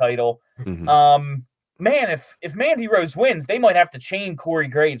Women's title. Mm-hmm. Man, if Mandy Rose wins, they might have to chain Corey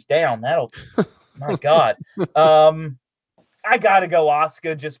Graves down. That'll, my God. I gotta go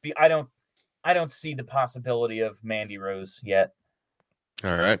Asuka. I don't see the possibility of Mandy Rose yet.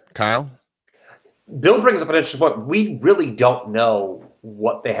 All right, Kyle? Bill brings up an interesting point. We really don't know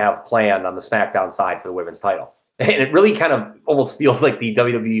what they have planned on the SmackDown side for the women's title. And it really kind of almost feels like the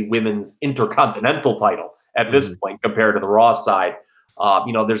WWE Women's Intercontinental title at this point compared to the Raw side.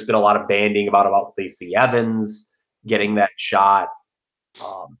 There's been a lot of banding about Lacey Evans getting that shot.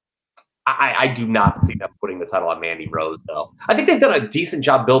 I do not see them putting the title on Mandy Rose, though. I think they've done a decent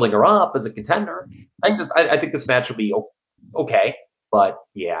job building her up as a contender. I think this match will be okay, but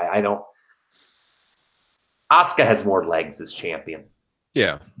yeah, I don't. Asuka has more legs as champion.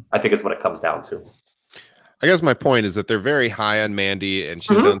 Yeah, I think is what it comes down to. I guess my point is that they're very high on Mandy, and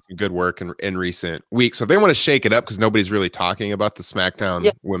she's done some good work in recent weeks. So they want to shake it up because nobody's really talking about the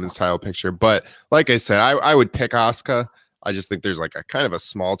SmackDown women's title picture. But like I said, I would pick Asuka. I just think there's like a kind of a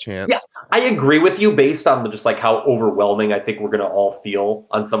small chance. Yeah, I agree with you based on just like how overwhelming I think we're going to all feel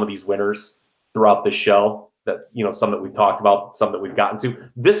on some of these winners throughout the show. That, some that we've talked about, some that we've gotten to.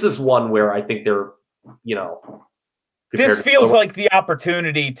 This is one where I think they're, this feels like the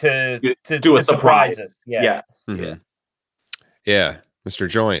opportunity to do a surprise. Yeah. Mm-hmm. Yeah, Mr.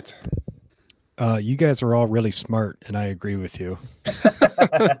 Joint. You guys are all really smart, and I agree with you.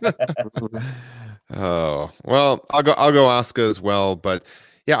 Oh, well, I'll go Asuka as well, but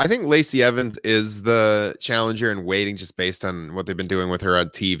yeah, I think Lacey Evans is the challenger and waiting just based on what they've been doing with her on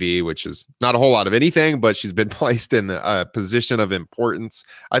TV, which is not a whole lot of anything, but she's been placed in a position of importance.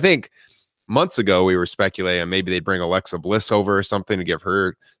 I think months ago we were speculating maybe they'd bring Alexa Bliss over or something to give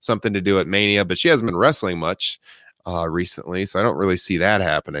her something to do at Mania, but she hasn't been wrestling much recently, so I don't really see that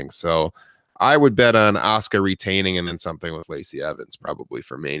happening. So I would bet on Asuka retaining and then something with Lacey Evans probably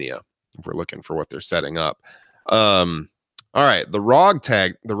for Mania, if we're looking for what they're setting up. All right, the Raw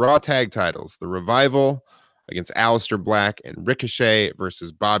tag titles, the Revival against Aleister Black and Ricochet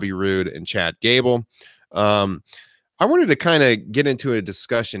versus Bobby Roode and Chad Gable. I wanted to kind of get into a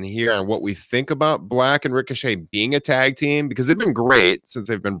discussion here on what we think about Black and Ricochet being a tag team, because they've been great since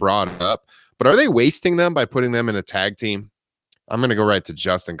they've been brought up, but are they wasting them by putting them in a tag team? I'm going to go right to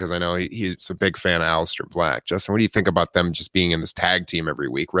Justin because I know he's a big fan of Aleister Black. Justin, what do you think about them just being in this tag team every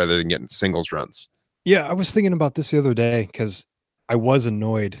week rather than getting singles runs? Yeah, I was thinking about this the other day because I was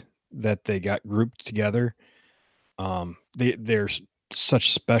annoyed that they got grouped together. They're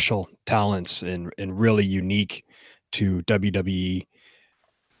such special talents and really unique to WWE.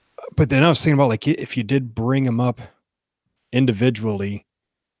 But then I was thinking about, like, if you did bring them up individually,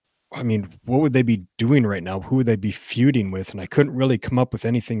 I mean, what would they be doing right now? Who would they be feuding with? And I couldn't really come up with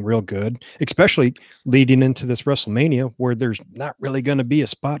anything real good, especially leading into this WrestleMania where there's not really going to be a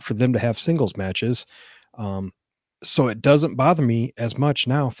spot for them to have singles matches. So it doesn't bother me as much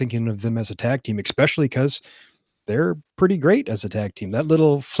now thinking of them as a tag team, especially because they're pretty great as a tag team. That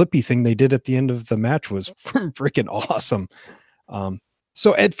little flippy thing they did at the end of the match was freaking awesome.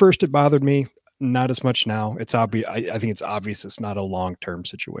 So at first it bothered me. Not as much now. It's obvious. I think it's obvious it's not a long-term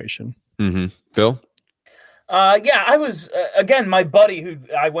situation. Mm-hmm. Bill? Yeah, I was again. My buddy who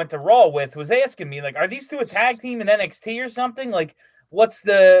I went to Raw with was asking me like, "Are these two a tag team in NXT or something? Like,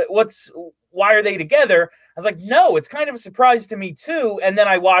 why are they together?" I was like, "No, it's kind of a surprise to me too." And then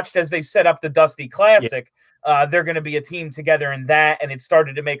I watched as they set up the Dusty Classic. Yeah. They're going to be a team together in that, and it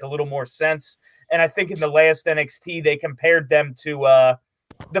started to make a little more sense. And I think in the last NXT they compared them to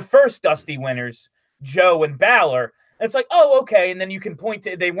the first Dusty winners, Joe and Balor. It's like, oh, okay. And then you can point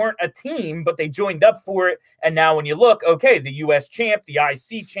to, they weren't a team, but they joined up for it. And now when you look, okay, the US champ, the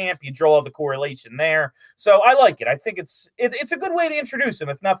IC champ, you draw the correlation there. So I like it. I think it's a good way to introduce them.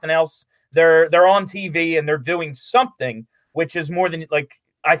 If nothing else, they're on TV and they're doing something, which is more than like,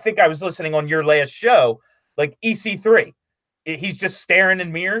 I think I was listening on your last show, like EC3. He's just staring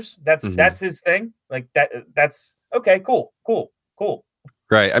in mirrors. That's his thing. Like that's okay. Cool.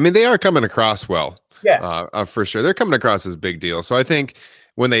 Right. I mean, they are coming across well. Yeah, for sure. They're coming across as big deal. So I think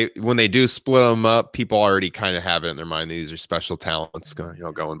when they do split them up, people already kind of have it in their mind. These are special talents,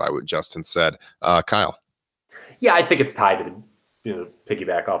 going by what Justin said. Kyle. Yeah, I think it's tied to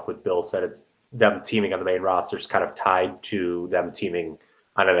piggyback off what Bill said. It's them teaming on the main roster is kind of tied to them teaming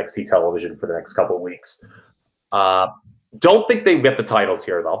on NXT television for the next couple of weeks. Don't think they get the titles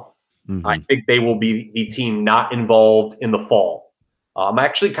here though. Mm-hmm. I think they will be the team not involved in the fall. I'm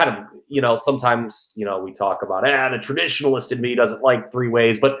actually kind of, sometimes, we talk about, the traditionalist in me doesn't like three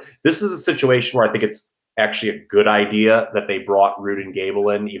ways, but this is a situation where I think it's actually a good idea that they brought Roode and Gable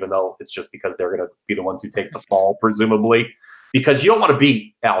in, even though it's just because they're going to be the ones who take the fall, presumably, because you don't want to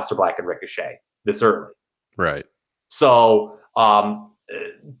beat Aleister Black and Ricochet this early. Right. So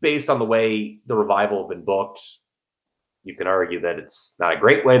based on the way the Revival have been booked, you can argue that it's not a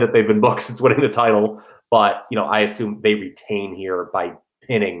great way that they've been booked since winning the title, but, I assume they retain here by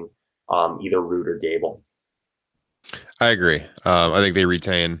pinning either Roode or Gable. I agree. I think they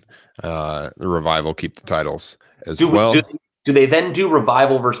retain. The Revival keep the titles as well. Do they then do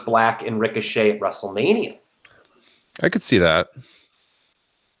Revival versus Black and Ricochet at WrestleMania? I could see that.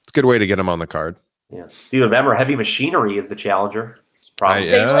 It's a good way to get them on the card. Yeah. It's either them or Heavy Machinery is the challenger. It's probably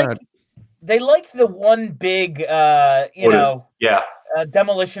they liked the one big,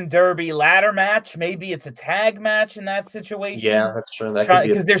 Demolition Derby ladder match. Maybe it's a tag match in that situation. Yeah, that's true.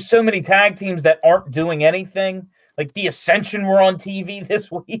 Because there's so many tag teams that aren't doing anything. Like the Ascension were on TV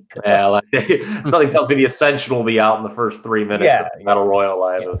this week. Yeah, something tells me the Ascension will be out in the first 3 minutes of Battle Royal.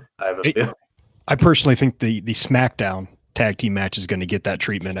 I have a feeling. I personally think the SmackDown tag team match is going to get that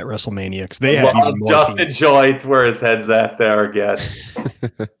treatment at WrestleMania because they have even more Justin teams. Joyce where his head's at there again.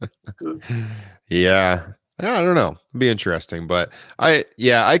 Yeah, I don't know. It'd be interesting, but I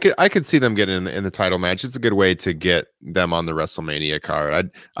could see them getting in the title match. It's a good way to get them on the WrestleMania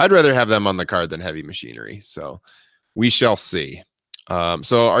card. I'd rather have them on the card than Heavy Machinery. So we shall see.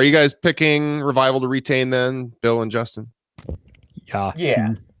 So are you guys picking Revival to retain then, Bill and Justin?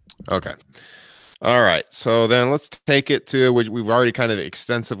 Yeah. Okay. All right. So then let's take it to which we've already kind of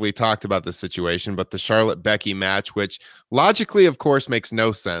extensively talked about this situation, but the Charlotte Becky match, which logically, of course, makes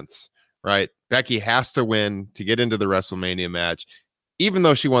no sense, right? Becky has to win to get into the WrestleMania match, even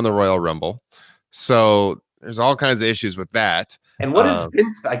though she won the Royal Rumble. So there's all kinds of issues with that. And what is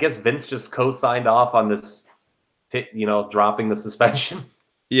Vince? I guess Vince just co-signed off on this, dropping the suspension.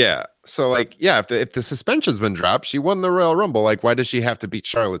 Yeah. So if the suspension's been dropped, she won the Royal Rumble. Like, why does she have to beat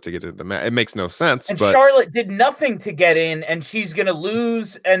Charlotte to get into the match? It makes no sense. And Charlotte did nothing to get in, and she's gonna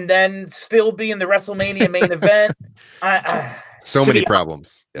lose and then still be in the WrestleMania main event. So many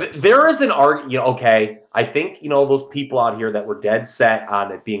problems. Yes. There is an argument. Okay, I think those people out here that were dead set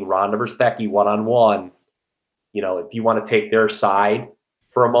on it being Ronda versus Becky one-on-one. If you want to take their side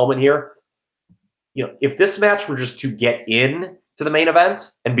for a moment here, if this match were just to get in to the main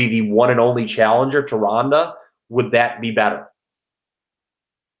event and be the one and only challenger to Ronda, would that be better?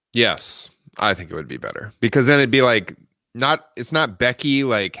 Yes, I think it would be better because then it'd be like it's not Becky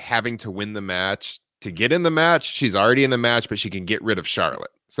like having to win the match to get in the match. She's already in the match, but she can get rid of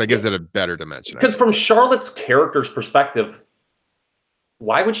Charlotte. So that gives it a better dimension. Because from Charlotte's character's perspective,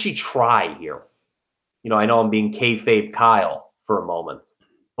 why would she try here? I know I'm being kayfabe Kyle for a moment,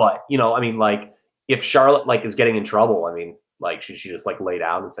 but if Charlotte is getting in trouble, should she just lay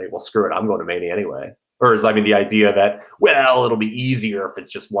down and say, well, screw it, I'm going to Mania anyway? Or is the idea that, well, it'll be easier if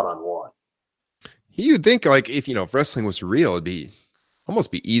it's just one-on-one? You'd think if wrestling was real, it'd be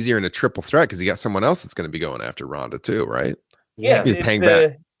almost be easier in a triple threat because you got someone else that's going to be going after Ronda too, right? Yeah,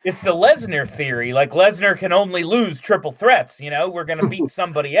 it's the Lesnar theory. Like Lesnar can only lose triple threats. We're going to beat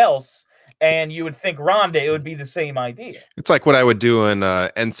somebody else. and you would think Ronda, it would be the same idea. It's like what I would do in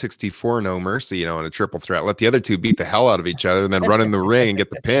N64 No Mercy, in a triple threat. Let the other two beat the hell out of each other and then run in the ring and get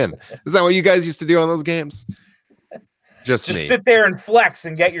the pin. Is that what you guys used to do on those games? Just me. Sit there and flex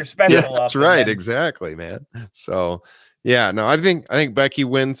and get your special up. That's right. Exactly, man. So, yeah, no, I think Becky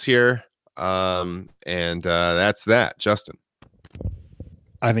wins here. And that's that. Justin.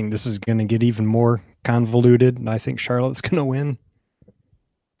 I think this is going to get even more convoluted, and I think Charlotte's going to win.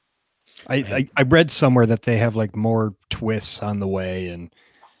 I read somewhere that they have like more twists on the way, and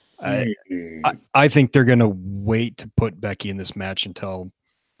I think they're going to wait to put Becky in this match until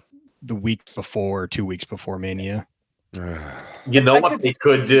the week before, 2 weeks before Mania. You know what they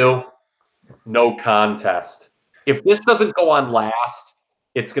could do? No contest. If this doesn't go on last,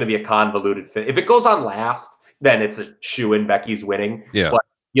 it's going to be a convoluted fit. If it goes on last, then it's a shoe-in. Becky's winning. Yeah. But,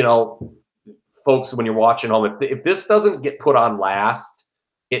 folks, when you're watching home, if this doesn't get put on last,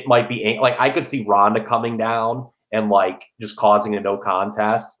 it might be like I could see Ronda coming down and like just causing a no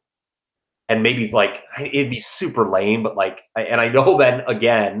contest. And maybe like it'd be super lame, but like, and I know then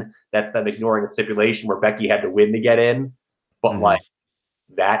again, that's them ignoring a stipulation where Becky had to win to get in. But like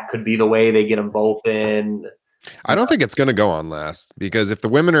that could be the way they get them both in. I don't think it's going to go on last because if the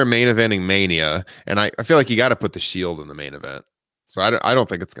women are main eventing Mania, and I feel like you got to put the Shield in the main event. So I don't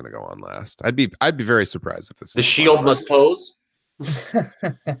think it's going to go on last. I'd be very surprised if this. The Shield must pose.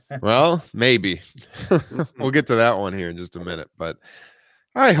 Well, maybe. We'll get to that one here in just a minute, but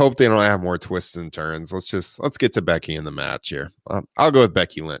I hope they don't have more twists and turns. Let's get to Becky in the match here. I'll go with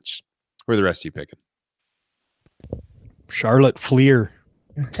Becky Lynch. Who are the rest of you picking? Charlotte Flair.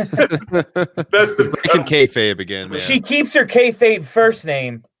 That's breaking kayfabe again, man. She keeps her kayfabe first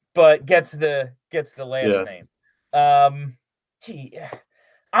name, but gets the last name. Gee,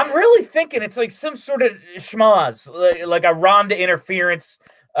 I'm really thinking it's like some sort of schmoz, like a Ronda interference.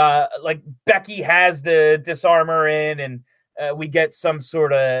 Like Becky has the disarmer in, and we get some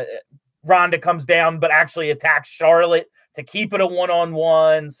sort of Ronda comes down, but actually attacks Charlotte to keep it a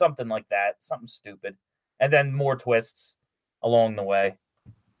one-on-one, something like that, something stupid, and then more twists along the way.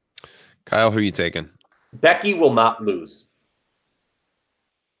 Kyle, who are you taking? Becky will not lose.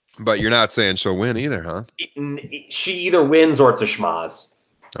 But you're not saying she'll win either, huh? She either wins or it's a schmoz.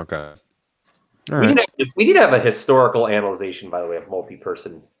 Okay. We need to have a historical analyzation, by the way, of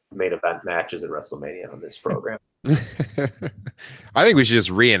multi-person main event matches at WrestleMania on this program. I think we should just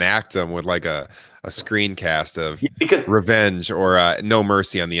reenact them with like a screencast of Revenge or No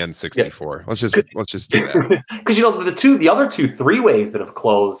Mercy on the N64. Yeah. Let's just do that. Because the other two three-ways that have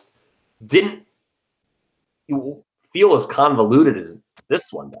closed didn't feel as convoluted as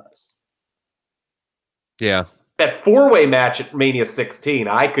this one does. Yeah. That four-way match at Mania 16,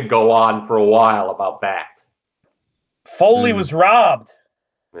 I could go on for a while about that. Foley was robbed.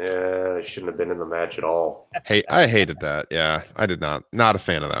 Yeah, they shouldn't have been in the match at all. Hey, I hated that. Yeah, I did not a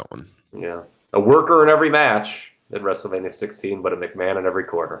fan of that one. Yeah. A worker in every match at WrestleMania 16, but a McMahon in every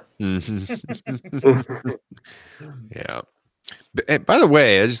corner. Mm-hmm. Yeah. By the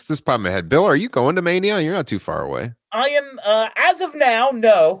way, this popped in my head. Bill, are you going to Mania? You're not too far away. I am, as of now,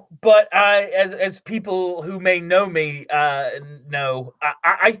 no. But as people who may know me know,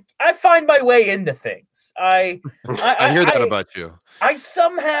 I find my way into things. I hear that about you. I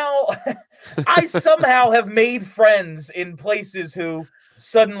somehow have made friends in places who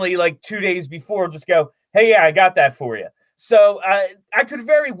suddenly, like 2 days before, just go, "Hey, yeah, I got that for you." So I could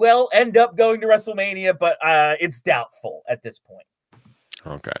very well end up going to WrestleMania, but it's doubtful at this point.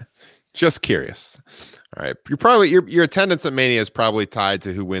 Okay. Just curious. All right. Your attendance at Mania is probably tied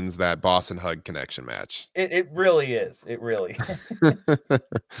to who wins that Boston Hug Connection match. It really is. It really.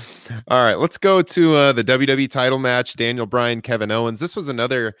 All right. Let's go to the WWE title match. Daniel Bryan, Kevin Owens. This was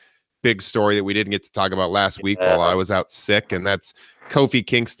another big story that we didn't get to talk about last week while I was out sick, and that's Kofi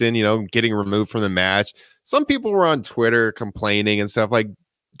Kingston, getting removed from the match. Some people were on Twitter complaining and stuff like,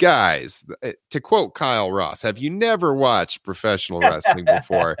 guys, to quote Kyle Ross, have you never watched professional wrestling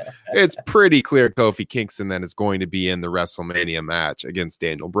before? It's pretty clear Kofi Kingston then is going to be in the WrestleMania match against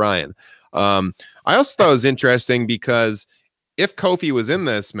Daniel Bryan. I also thought it was interesting because if Kofi was in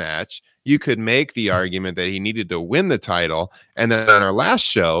this match, you could make the argument that he needed to win the title. And then on our last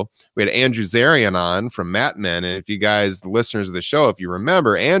show, we had Andrew Zarian on from Mat Men. And if you guys, the listeners of the show, if you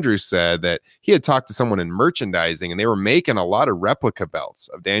remember, Andrew said that he had talked to someone in merchandising and they were making a lot of replica belts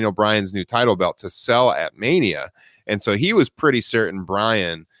of Daniel Bryan's new title belt to sell at Mania. And so he was pretty certain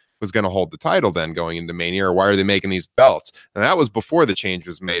Bryan was going to hold the title then going into Mania, or why are they making these belts? And that was before the change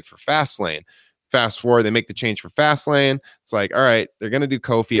was made for Fastlane. Fast forward, they make the change for Fastlane. It's like, all right, they're going to do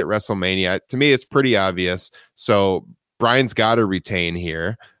Kofi at WrestleMania. To me, it's pretty obvious. So Bryan's got to retain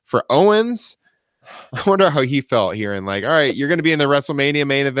here For Owens, I wonder how he felt hearing like, all right, you're going to be in the WrestleMania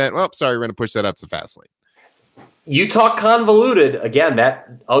main event. Well, sorry, we're going to push that up to Fastlane. You talk convoluted. Again, that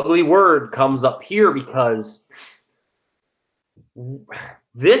ugly word comes up here because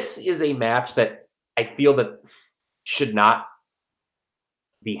this is a match that I feel that should not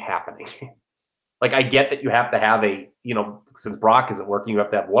be happening. Like, I get that you have to have since Brock isn't working, you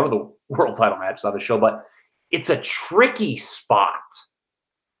have to have one of the world title matches on the show, but it's a tricky spot.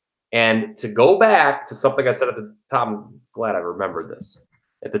 And to go back to something I said at the top, I'm glad I remembered this,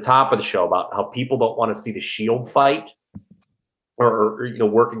 at the top of the show about how people don't want to see the Shield fight or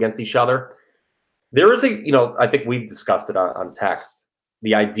work against each other. There is I think we've discussed it on text,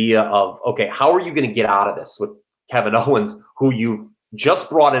 the idea of, okay, how are you going to get out of this with Kevin Owens, who you've just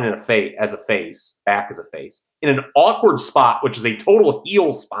brought in as a face, back as a face, in an awkward spot, which is a total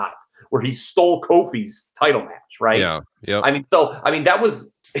heel spot where he stole Kofi's title match, right? Yeah. Yep. That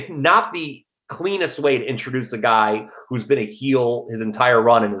was not the cleanest way to introduce a guy who's been a heel his entire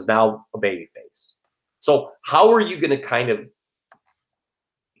run and is now a babyface. So how are you going to kind of,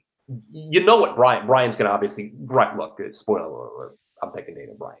 what Brian's going to obviously, look, spoiler alert, I'm thinking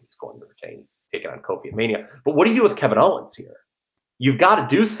Daniel Bryan is going to retain. He's taking on Kofi at Mania. But what do you do with Kevin Owens here? You've got to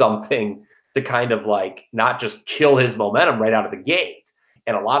do something to kind of like not just kill his momentum right out of the gate.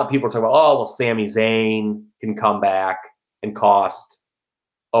 And a lot of people are talking about, Sami Zayn can come back and cost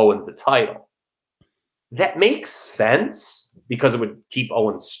Owens the title. That makes sense because it would keep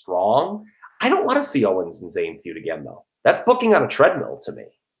Owens strong. I don't want to see Owens and Zayn feud again, though. That's booking on a treadmill to me.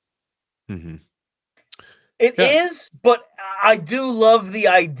 Mm-hmm. It is, but I do love the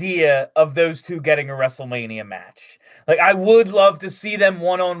idea of those two getting a WrestleMania match. Like, I would love to see them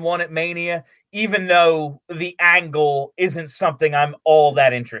one-on-one at Mania, even though the angle isn't something I'm all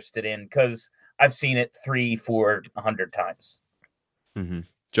that interested in because I've seen it 300-400 times. Mm-hmm.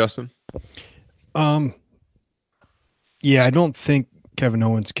 Justin? Yeah, I don't think Kevin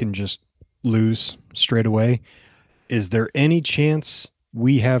Owens can just lose straight away. Is there any chance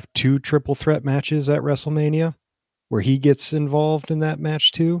we have 2 triple threat matches at WrestleMania where he gets involved in that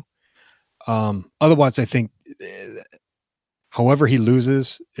match too? Otherwise, I think however he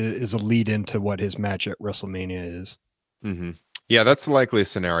loses is a lead into what his match at WrestleMania is. Mm-hmm. Yeah, that's the likely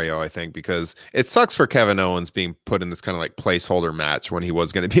scenario, I think, because it sucks for Kevin Owens being put in this kind of like placeholder match when he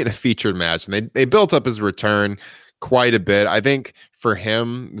was going to be in a featured match. And they built up his return quite a bit. I think for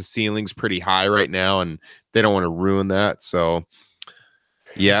him, the ceiling's pretty high right now, and they don't want to ruin that. So,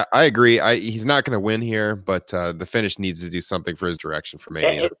 yeah, I agree. He's not going to win here, but the finish needs to do something for his direction for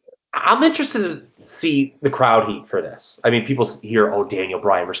Mania. I'm interested to see the crowd heat for this. I mean, people hear, Daniel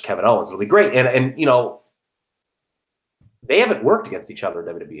Bryan versus Kevin Owens. It'll be great. And they haven't worked against each other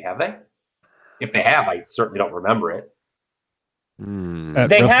in WWE, have they? If they have, I certainly don't remember it.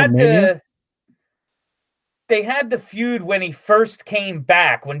 They had the feud when he first came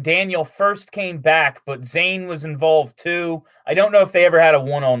back, when Daniel first came back, but Zayn was involved too. I don't know if they ever had a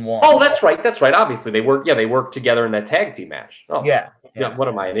one-on-one. Oh, that's right. Obviously, they worked together in that tag team match. Oh, yeah. What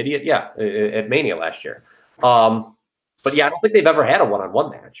am I, an idiot? Yeah, at Mania last year. But yeah, I don't think they've ever had a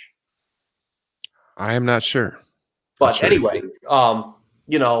one-on-one match. I am not sure. But anyway,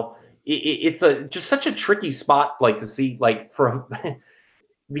 it's just such a tricky spot, like to see, like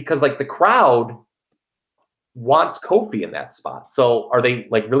because like the crowd wants Kofi in that spot. So are they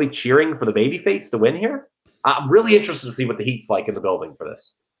like really cheering for the babyface to win here? I'm really interested to see what the heat's like in the building for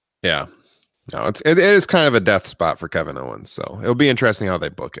this. Yeah, no, it is kind of a death spot for Kevin Owens. So it'll be interesting how they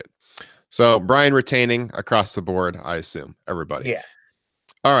book it. So Bryan retaining across the board, I assume, everybody. Yeah.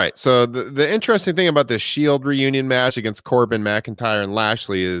 All right. So the interesting thing about this Shield reunion match against Corbin, McIntyre, and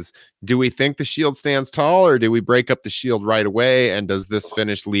Lashley is, do we think the Shield stands tall, or do we break up the Shield right away? And does this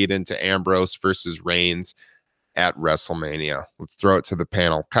finish lead into Ambrose versus Reigns at WrestleMania? Let's throw it to the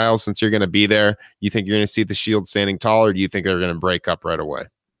panel. Kyle, since you're going to be there, you think you're going to see the Shield standing tall, or do you think they're going to break up right away?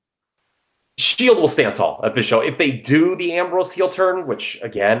 Shield will stand tall at the show. If they do the Ambrose heel turn, which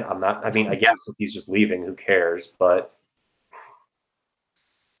again, I guess if he's just leaving, who cares? But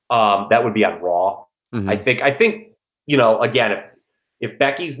that would be on Raw. Mm-hmm. I think, again, if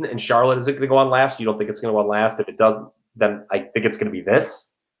Becky's and Charlotte isn't going to go on last, you don't think it's going to go on last. If it doesn't, then I think it's going to be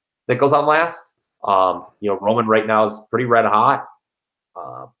this that goes on last. Roman right now is pretty red hot.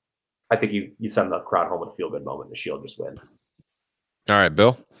 I think you send the crowd home with a feel-good moment. The Shield just wins. All right,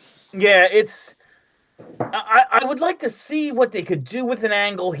 Bill. Yeah, I would like to see what they could do with an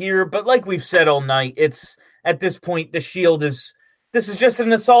angle here, but like we've said all night, it's at this point, the Shield this is just a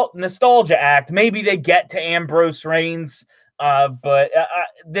nostalgia act. Maybe they get to Ambrose Reigns, but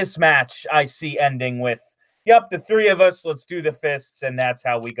this match I see ending with Yep, the three of us, let's do the fists, and that's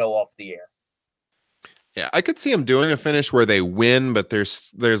how we go off the air. Yeah, I could see them doing a finish where they win, but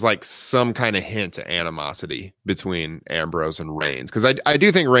there's like some kind of hint of animosity between Ambrose and Reigns, because I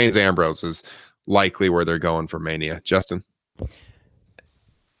do think Reigns Ambrose is likely where they're going for Mania. Justin?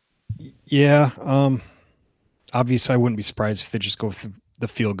 Yeah, obviously I wouldn't be surprised if they just go with the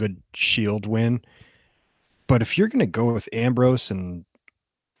feel good Shield win. But if you're going to go with Ambrose and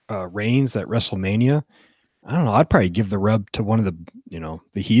Reigns at WrestleMania, I don't know. I'd probably give the rub to one of the,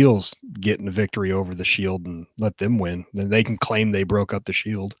 the heels getting the victory over the Shield and let them win. Then they can claim they broke up the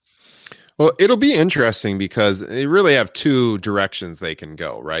Shield. Well, it'll be interesting because they really have two directions they can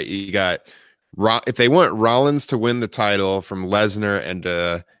go, right? You got, if they want Rollins to win the title from Lesnar and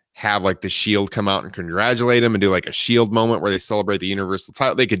to have like the Shield come out and congratulate him and do like a Shield moment where they celebrate the Universal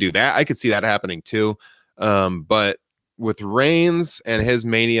title, they could do that. I could see that happening too. But with Reigns and his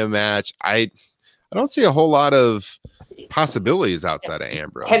Mania match, I don't see a whole lot of possibilities outside of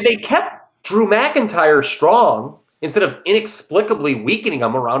Ambrose. Had they kept Drew McIntyre strong instead of inexplicably weakening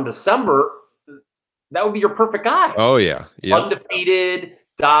him around December, that would be your perfect guy. Oh, yeah. Yep. Undefeated,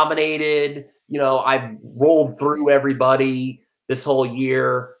 dominated. I've rolled through everybody this whole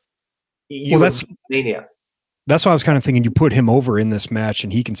year. That's Mania. That's why I was kind of thinking you put him over in this match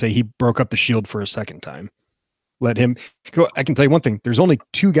and he can say he broke up the Shield for a second time. Let him go. I can tell you one thing. There's only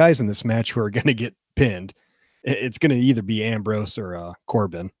two guys in this match who are going to get pinned. It's going to either be Ambrose or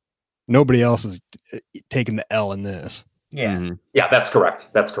Corbin. Nobody else is taking the L in this. Yeah. Mm-hmm. Yeah, that's correct.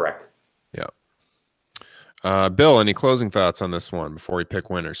 That's correct. Yeah. Bill, any closing thoughts on this one before we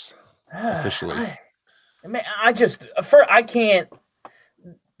pick winners officially? I can't.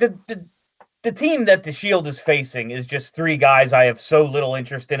 The team that the Shield is facing is just three guys I have so little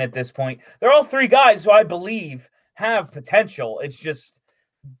interest in at this point. They're all three guys who I believe have potential. It's just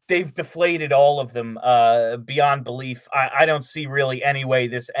they've deflated all of them beyond belief. I don't see really any way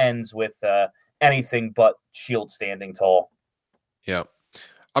this ends with anything but Shield standing tall. Yeah.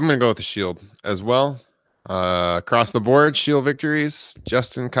 I'm going to go with the Shield as well. Across the board, Shield victories.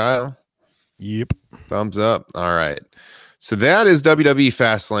 Justin, Kyle? Yep. Thumbs up. All right. So that is WWE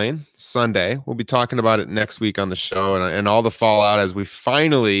Fastlane Sunday. We'll be talking about it next week on the show and all the fallout as we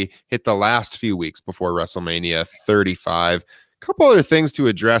finally hit the last few weeks before WrestleMania 35. A couple other things to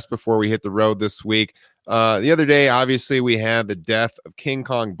address before we hit the road this week. The other day, obviously, we had the death of King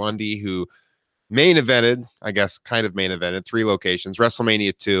Kong Bundy, who main evented, I guess, kind of main evented, 3 locations,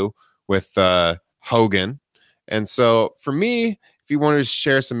 WrestleMania 2 with Hogan. And so for me, if you want to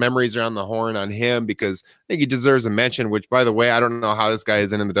share some memories around the horn on him, because I think he deserves a mention, which, by the way, I don't know how this guy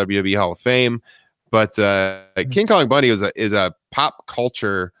is in the WWE Hall of Fame, but King Kong Bundy is a pop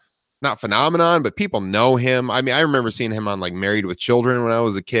culture, not phenomenon, but people know him. I mean, I remember seeing him on like Married with Children when I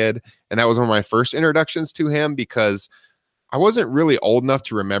was a kid, and that was one of my first introductions to him because I wasn't really old enough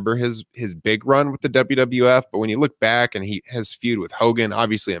to remember his big run with the WWF, but when you look back and he has feud with Hogan,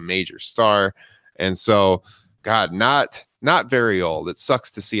 obviously a major star. And so, God, not very old. It sucks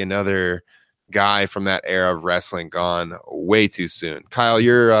to see another guy from that era of wrestling gone way too soon. Kyle,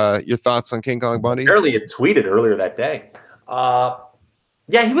 your thoughts on King Kong Bundy? Apparently it tweeted earlier that day.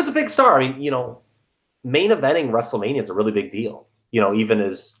 Yeah, he was a big star. I mean, main eventing WrestleMania is a really big deal. Even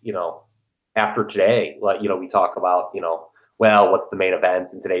as, after today, like, we talk about, well, what's the main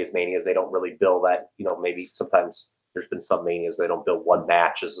event in today's Manias? They don't really bill that, maybe sometimes there's been some Manias where they don't bill one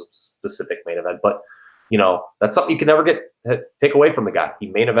match as a specific main event, but that's something you can never take away from the guy. He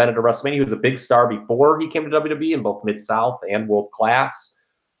main evented a WrestleMania. He was a big star before he came to WWE in both Mid-South and World Class.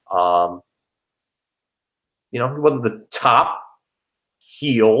 He wasn't the top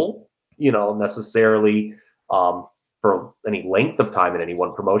heel, necessarily for any length of time in any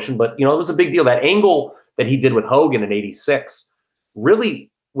one promotion, but it was a big deal. That angle that he did with Hogan in '86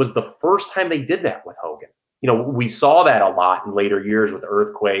 really was the first time they did that with Hogan. We saw that a lot in later years with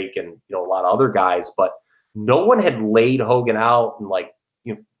Earthquake and a lot of other guys, but no one had laid Hogan out and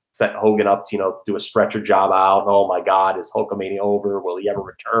set Hogan up to do a stretcher job out. Oh my God, is Hulkamania over? Will he ever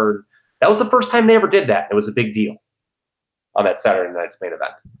return? That was the first time they ever did that. It was a big deal on that Saturday night's main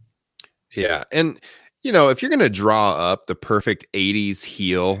event. Yeah. And, if you're going to draw up the perfect 80s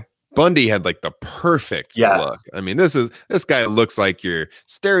heel, Bundy had like the perfect look. I mean, this guy looks like your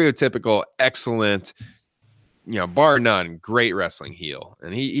stereotypical, excellent, bar none, great wrestling heel.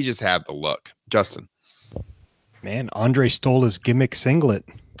 And he just had the look. Justin. Man, Andre stole his gimmick singlet.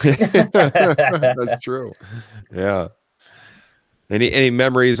 That's true. Yeah. Any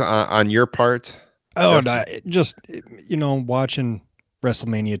memories on your part? Oh, no, just watching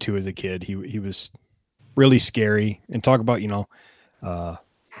WrestleMania 2 as a kid, he was really scary. And talk about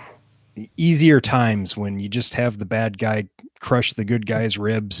easier times when you just have the bad guy crush the good guy's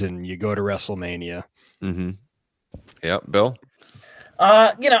ribs and you go to WrestleMania. Mm-hmm. Yep, Bill.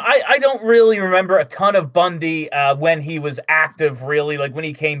 I don't really remember a ton of Bundy when he was active, really. Like when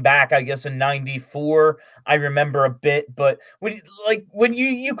he came back, I guess in '94, I remember a bit. But when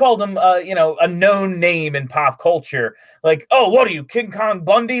you called him, a known name in pop culture, like, oh, what are you, King Kong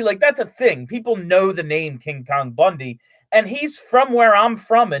Bundy? Like that's a thing. People know the name King Kong Bundy, and he's from where I'm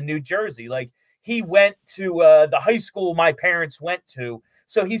from in New Jersey. Like he went to the high school my parents went to.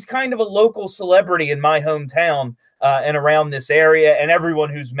 So he's kind of a local celebrity in my hometown and around this area. And everyone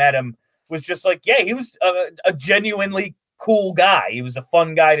who's met him was just like, yeah, he was a genuinely cool guy. He was a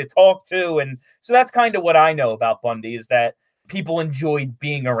fun guy to talk to. And so that's kind of what I know about Bundy, is that people enjoyed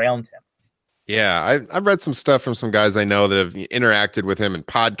being around him. Yeah, I've read some stuff from some guys I know that have interacted with him in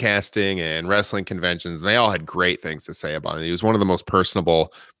podcasting and wrestling conventions, and they all had great things to say about him. He was one of the most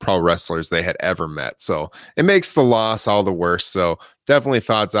personable pro wrestlers they had ever met. So it makes the loss all the worse. So definitely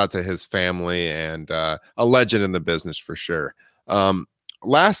thoughts out to his family, and a legend in the business for sure.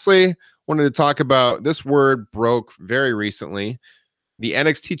 Lastly, wanted to talk about this word broke very recently. The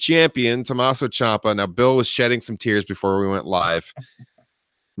NXT champion, Tommaso Ciampa. Now, Bill was shedding some tears before we went live.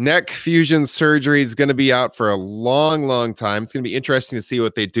 Neck fusion surgery is going to be out for a long, long time. It's going to be interesting to see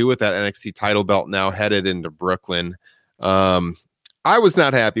what they do with that NXT title belt now headed into Brooklyn. I was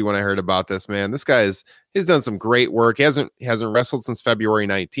not happy when I heard about this, man. This guy he's done some great work. He hasn't wrestled since February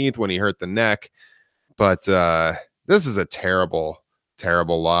 19th when he hurt the neck, but this is a terrible,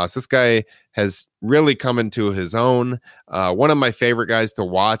 terrible loss. This guy has really come into his own. One of my favorite guys to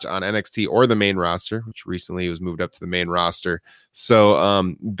watch on NXT or the main roster, which recently was moved up to the main roster.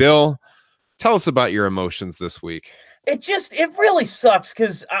 So, Bill, tell us about your emotions this week. It really sucks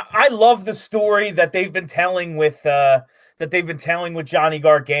because I love the story that they've been telling with Johnny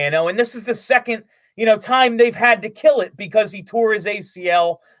Gargano, and this is the second time they've had to kill it because he tore his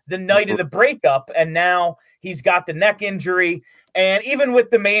ACL the night of the breakup, and now he's got the neck injury. And even with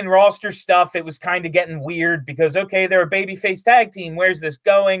the main roster stuff, it was kind of getting weird because, okay, they're a babyface tag team. Where's this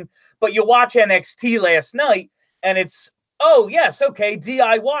going? But you watch NXT last night, and it's, oh, yes, okay,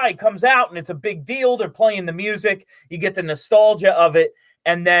 DIY comes out, and it's a big deal. They're playing the music. You get the nostalgia of it,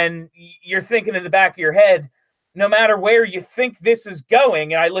 and then you're thinking in the back of your head, no matter where you think this is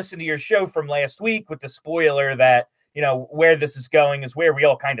going, and I listened to your show from last week with the spoiler that, where this is going is where we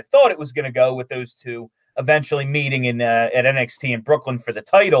all kind of thought it was going to go with those two eventually meeting at NXT in Brooklyn for the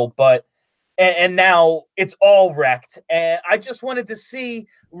title, but and now it's all wrecked. And I just wanted to see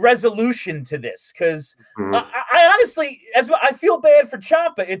resolution to this because I honestly, I feel bad for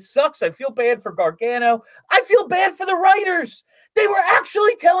Ciampa. It sucks. I feel bad for Gargano. I feel bad for the writers. They were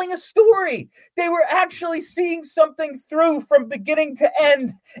actually telling a story. They were actually seeing something through from beginning to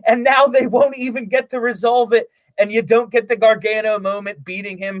end, and now they won't even get to resolve it. And you don't get the Gargano moment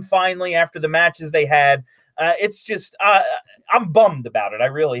beating him finally after the matches they had. It's just, I'm bummed about it. I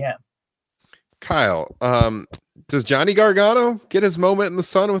really am. Kyle, does Johnny Gargano get his moment in the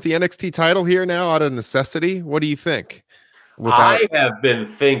sun with the NXT title here now out of necessity? What do you think? I have been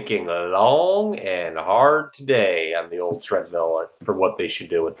thinking long and hard today on the old treadmill for what they should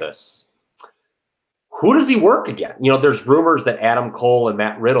do with this. Who does he work again? There's rumors that Adam Cole and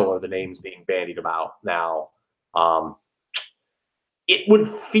Matt Riddle are the names being bandied about now. It would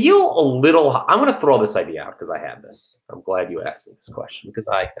feel a little. I'm going to throw this idea out because I had this. I'm glad you asked me this question because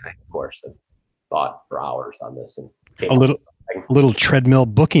I of course, have thought for hours on this and a little treadmill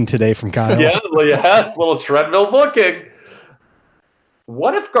booking today from Kyle. Yes, a little treadmill booking.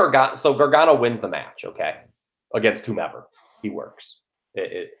 What if Gargano wins the match, okay, against whomever he works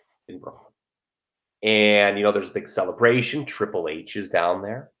in Brooklyn, and there's a big celebration. Triple H is down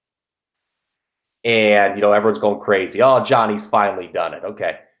there. And, everyone's going crazy. Oh, Johnny's finally done it.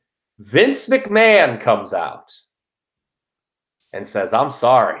 Okay. Vince McMahon comes out and says, I'm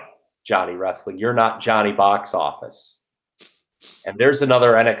sorry, Johnny Wrestling. You're not Johnny Box Office. And there's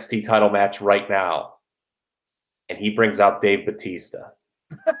another NXT title match right now. And he brings out Dave Batista.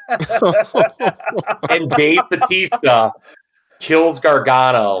 And Dave Batista kills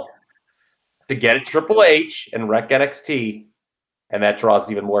Gargano to get at Triple H and wreck NXT. And that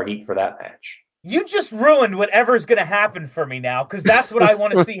draws even more heat for that match. You just ruined whatever's going to happen for me now because that's what I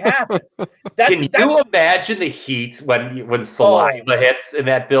want to see happen. Can you imagine the heat when Saliva hits in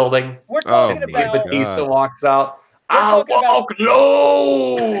that building? We're talking about Batista walks out. I walk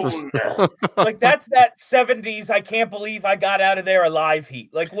alone. Like that's that 70s. I can't believe I got out of there alive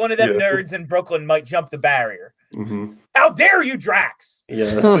heat. Like one of them nerds in Brooklyn might jump the barrier. Mm-hmm. How dare you, Drax?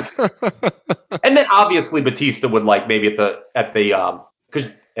 Yes. And then obviously Batista would maybe at the because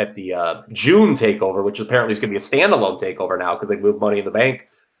at the June takeover, which apparently is going to be a standalone takeover now because they moved Money in the Bank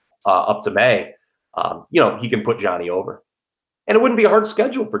up to May. He can put Johnny over. And it wouldn't be a hard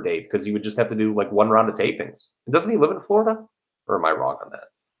schedule for Dave because he would just have to do like one round of tapings. And doesn't he live in Florida? Or am I wrong on that?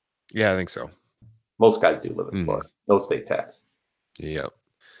 Yeah, I think so. Most guys do live in Florida. No state tax. Yep.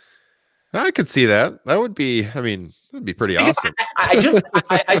 I could see that. That would be, that'd be pretty awesome. I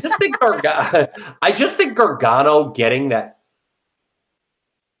just think Gargano getting that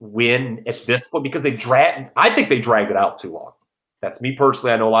win at this point because I think they dragged it out too long. That's me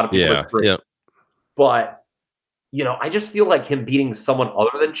personally. I know a lot of people disagree. Yeah. But I just feel like him beating someone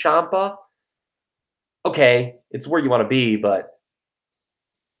other than Ciampa, okay, it's where you want to be, but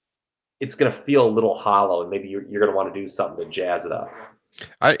it's going to feel a little hollow, and maybe you're going to want to do something to jazz it up.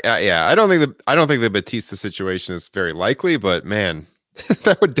 I don't think the Batista situation is very likely, but man,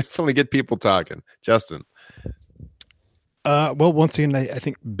 that would definitely get people talking. Justin. Well, once again, I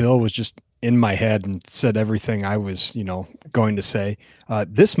think Bill was just in my head and said everything I was, going to say.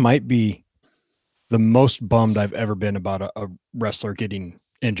 This might be the most bummed I've ever been about a wrestler getting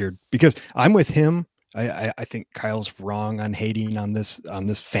injured, because I'm with him. I think Kyle's wrong on hating on this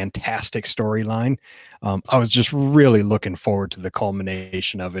fantastic storyline. I was just really looking forward to the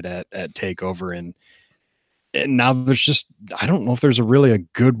culmination of it at TakeOver, and now there's just, I don't know if there's a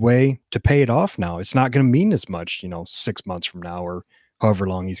good way to pay it off now. It's not going to mean as much, 6 months from now or however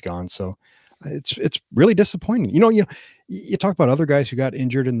long he's gone. So it's really disappointing. You talk about other guys who got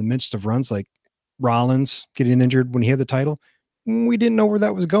injured in the midst of runs, like Rollins getting injured when he had the title. We didn't know where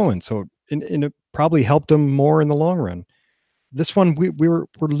that was going. So and it probably helped him more in the long run. This one, we're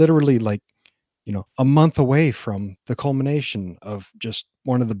literally like, a month away from the culmination of just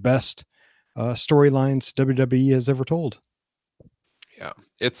one of the best storylines WWE has ever told. Yeah,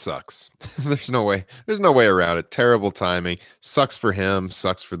 it sucks. There's no way around it. Terrible timing. Sucks for him.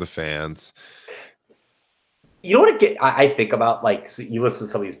 Sucks for the fans. You know what I think about? Like, so you listen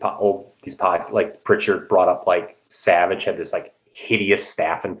to some of these like Pritchard brought up, like Savage had this like hideous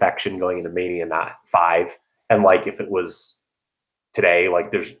staph infection going into Mania 5, and like if it was today,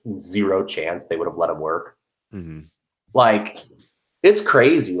 like there's zero chance they would have let him work. Mm-hmm. Like, it's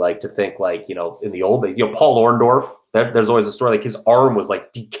crazy, like to think like in the old days, Paul Orndorff. There's always a story like his arm was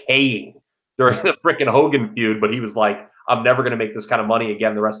like decaying during the freaking Hogan feud, but he was like, I'm never going to make this kind of money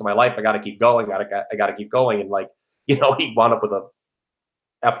again the rest of my life. I got to keep going. I got to keep going. And like, he wound up with a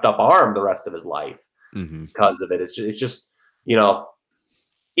effed up arm the rest of his life because of it. It's just,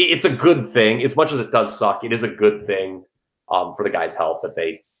 it's a good thing. As much as it does suck, it is a good thing for the guy's health that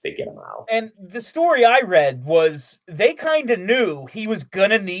they get him out. And the story I read was they kind of knew he was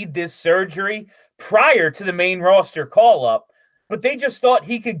going to need this surgery prior to the main roster call up, but they just thought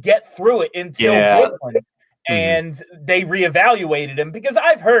he could get through it until Brooklyn. And they reevaluated him, because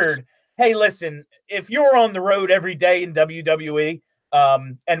I've heard, hey, listen, if you're on the road every day in WWE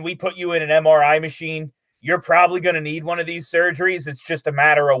and we put you in an MRI machine, you're probably going to need one of these surgeries. It's just a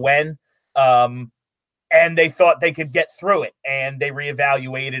matter of when. And they thought they could get through it, and they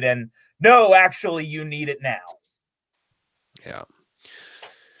reevaluated, and no, actually, you need it now. Yeah.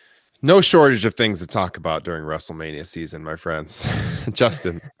 No shortage of things to talk about during WrestleMania season, my friends.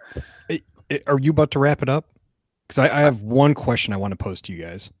 Justin. Are you about to wrap it up? Because I have one question I want to pose to you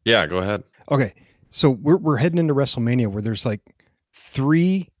guys. Yeah, go ahead. Okay. So we're heading into WrestleMania where there's like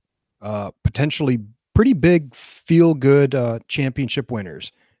 3 potentially pretty big feel-good championship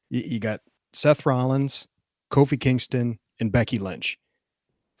winners. You got Seth Rollins, Kofi Kingston, and Becky Lynch.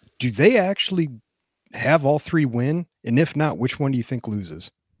 Do they actually have all 3 win? And if not, which one do you think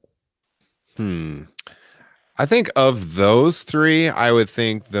loses? I think of those 3, I would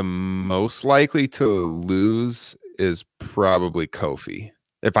think the most likely to lose is probably Kofi,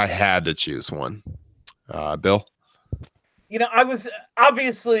 if I had to choose one. Bill? I was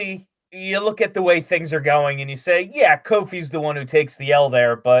obviously, you look at the way things are going and you say, yeah, Kofi's the one who takes the L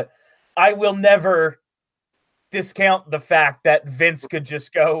there, but I will never discount the fact that Vince could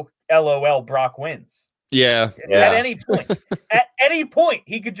just go, LOL, Brock wins. Yeah. At any point,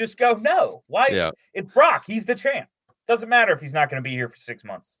 he could just go, no. Why? Yeah. It's Brock. He's the champ. Doesn't matter if he's not going to be here for 6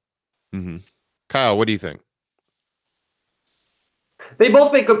 months. Kyle, what do you think? They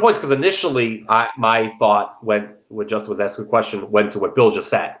both make good points, because initially my thought when Justin was asking the question went to what Bill just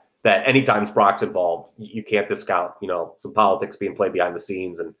said, that anytime Brock's involved, you can't discount, some politics being played behind the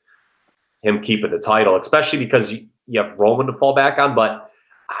scenes and him keeping the title, especially because you have Roman to fall back on. But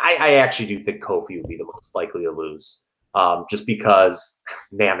I actually do think Kofi would be the most likely to lose, just because,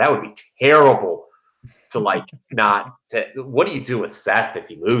 man, that would be terrible to not to. What do you do with Seth if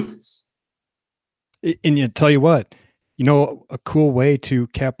he loses? And you tell you what, You know, a cool way to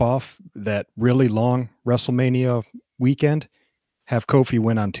cap off that really long WrestleMania weekend, have Kofi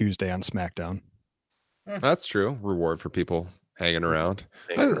win on Tuesday on SmackDown. That's true. Reward for people hanging around.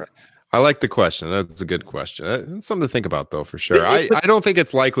 I like the question. That's a good question. It's something to think about, though, for sure. I don't think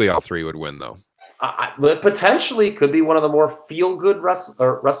it's likely all three would win, though. Potentially could be one of the more feel-good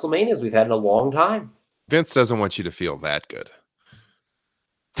WrestleManias we've had in a long time. Vince doesn't want you to feel that good.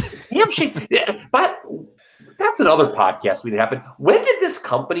 But that's another podcast we'd happen. When did this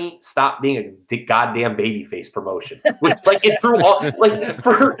company stop being a goddamn babyface promotion? It drew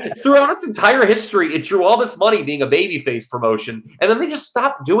throughout its entire history, it drew all this money being a babyface promotion, and then they just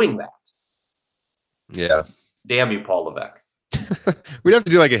stopped doing that. Yeah. Damn you, Paul Levesque. We'd have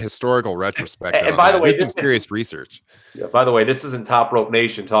to do like a historical retrospective. And by the way, this is serious research. Yeah, by the way, this isn't Top Rope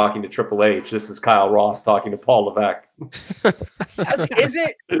Nation talking to Triple H. This is Kyle Ross talking to Paul Levesque. Is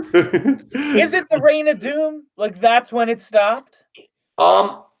it the Reign of Doom? Like that's when it stopped?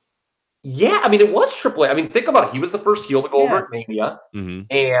 Yeah, I mean it was Triple H. I mean, think about it. He was the first heel to go over at Mania,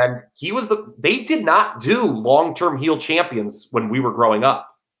 and he was they did not do long-term heel champions when we were growing up.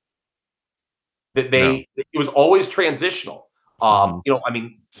 It was always transitional. I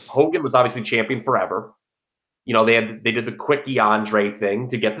mean, Hogan was obviously champion forever. You know, they did the quickie Andre thing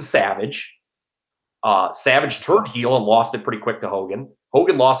to get the Savage. Savage turned heel and lost it pretty quick to Hogan.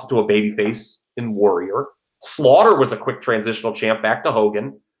 Hogan lost it to a babyface in Warrior. Slaughter was a quick transitional champ back to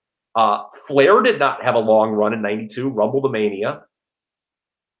Hogan. Flair did not have a long run in '92, Rumble to Mania.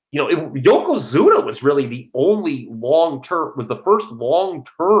 You know, Yokozuna was really the only the first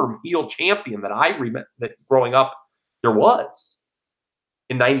long-term heel champion that I remember that growing up there was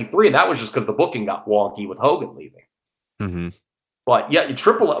in '93, and that was just because the booking got wonky with Hogan leaving. Mm-hmm. But yeah,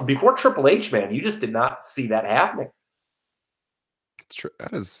 before Triple H, man, you just did not see that happening. It's true.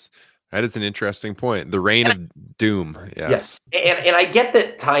 That is an interesting point. The Reign of Doom. Yes. And I get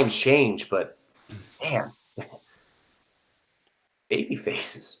that times change, but man, baby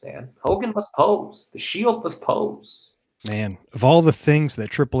faces, man. Hogan was pose. The Shield was pose. Man, of all the things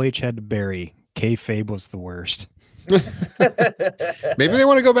that Triple H had to bury, kayfabe was the worst. Maybe they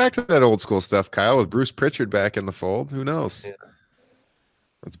want to go back to that old school stuff, Kyle, with Bruce Pritchard back in the fold. Who knows? Yeah.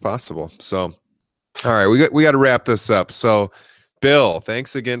 That's possible. So, all right, we got to wrap this up. So, Bill,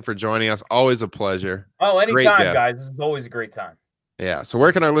 thanks again for joining us. Always a pleasure. Oh, anytime, guys. This is always a great time. Yeah. So,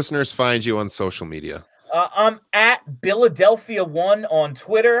 where can our listeners find you on social media? I'm at Philadelphia1 on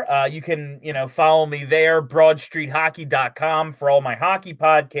Twitter. You can, follow me there. BroadStreetHockey.com for all my hockey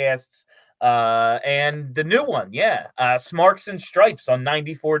podcasts. And the new one, Smarks and Stripes on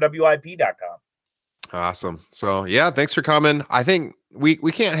 94WIP.com. Awesome. So thanks for coming. I think we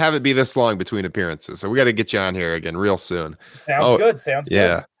can't have it be this long between appearances, so we got to get you on here again real soon. Sounds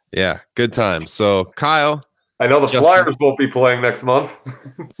good. Yeah. Good time. So Kyle, I know the Flyers won't be playing next month.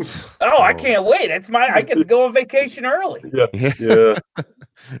 I can't wait. I get to go on vacation early. Yeah.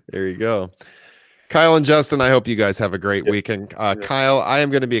 There you go. Kyle and Justin, I hope you guys have a great weekend. Kyle, I am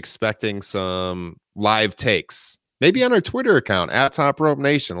going to be expecting some live takes, maybe on our Twitter account at Top Rope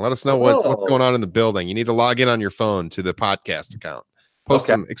Nation. Let us know what's going on in the building. You need to log in on your phone to the podcast account. Post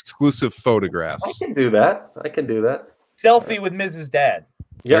some exclusive photographs. I can do that. Selfie with Mrs. Dad.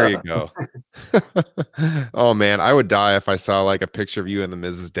 There you go. Oh man, I would die if I saw like a picture of you and the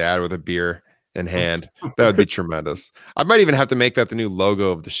Mrs. Dad with a beer in hand. That would be tremendous. I might even have to make that the new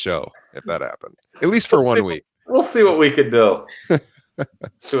logo of the show if that happened, at least for 1 week. We'll see what we can do.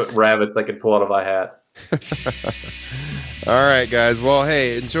 See what rabbits I can pull out of my hat. All right, guys. Well,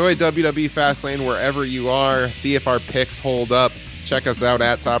 hey, enjoy WWE Fastlane wherever you are. See if our picks hold up. Check us out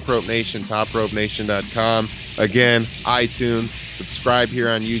at Top Rope Nation, topropenation.com. Again, iTunes. Subscribe here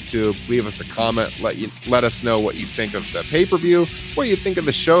on YouTube. Leave us a comment. Let us know what you think of the pay-per-view, what you think of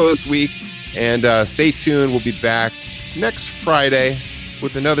the show this week. And stay tuned. We'll be back next Friday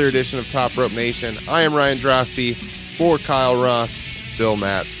with another edition of Top Rope Nation. I am Ryan Drosty for Kyle Ross, Bill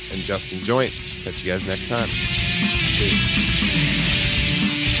Matz, and Justin Joint. Catch you guys next time. Peace.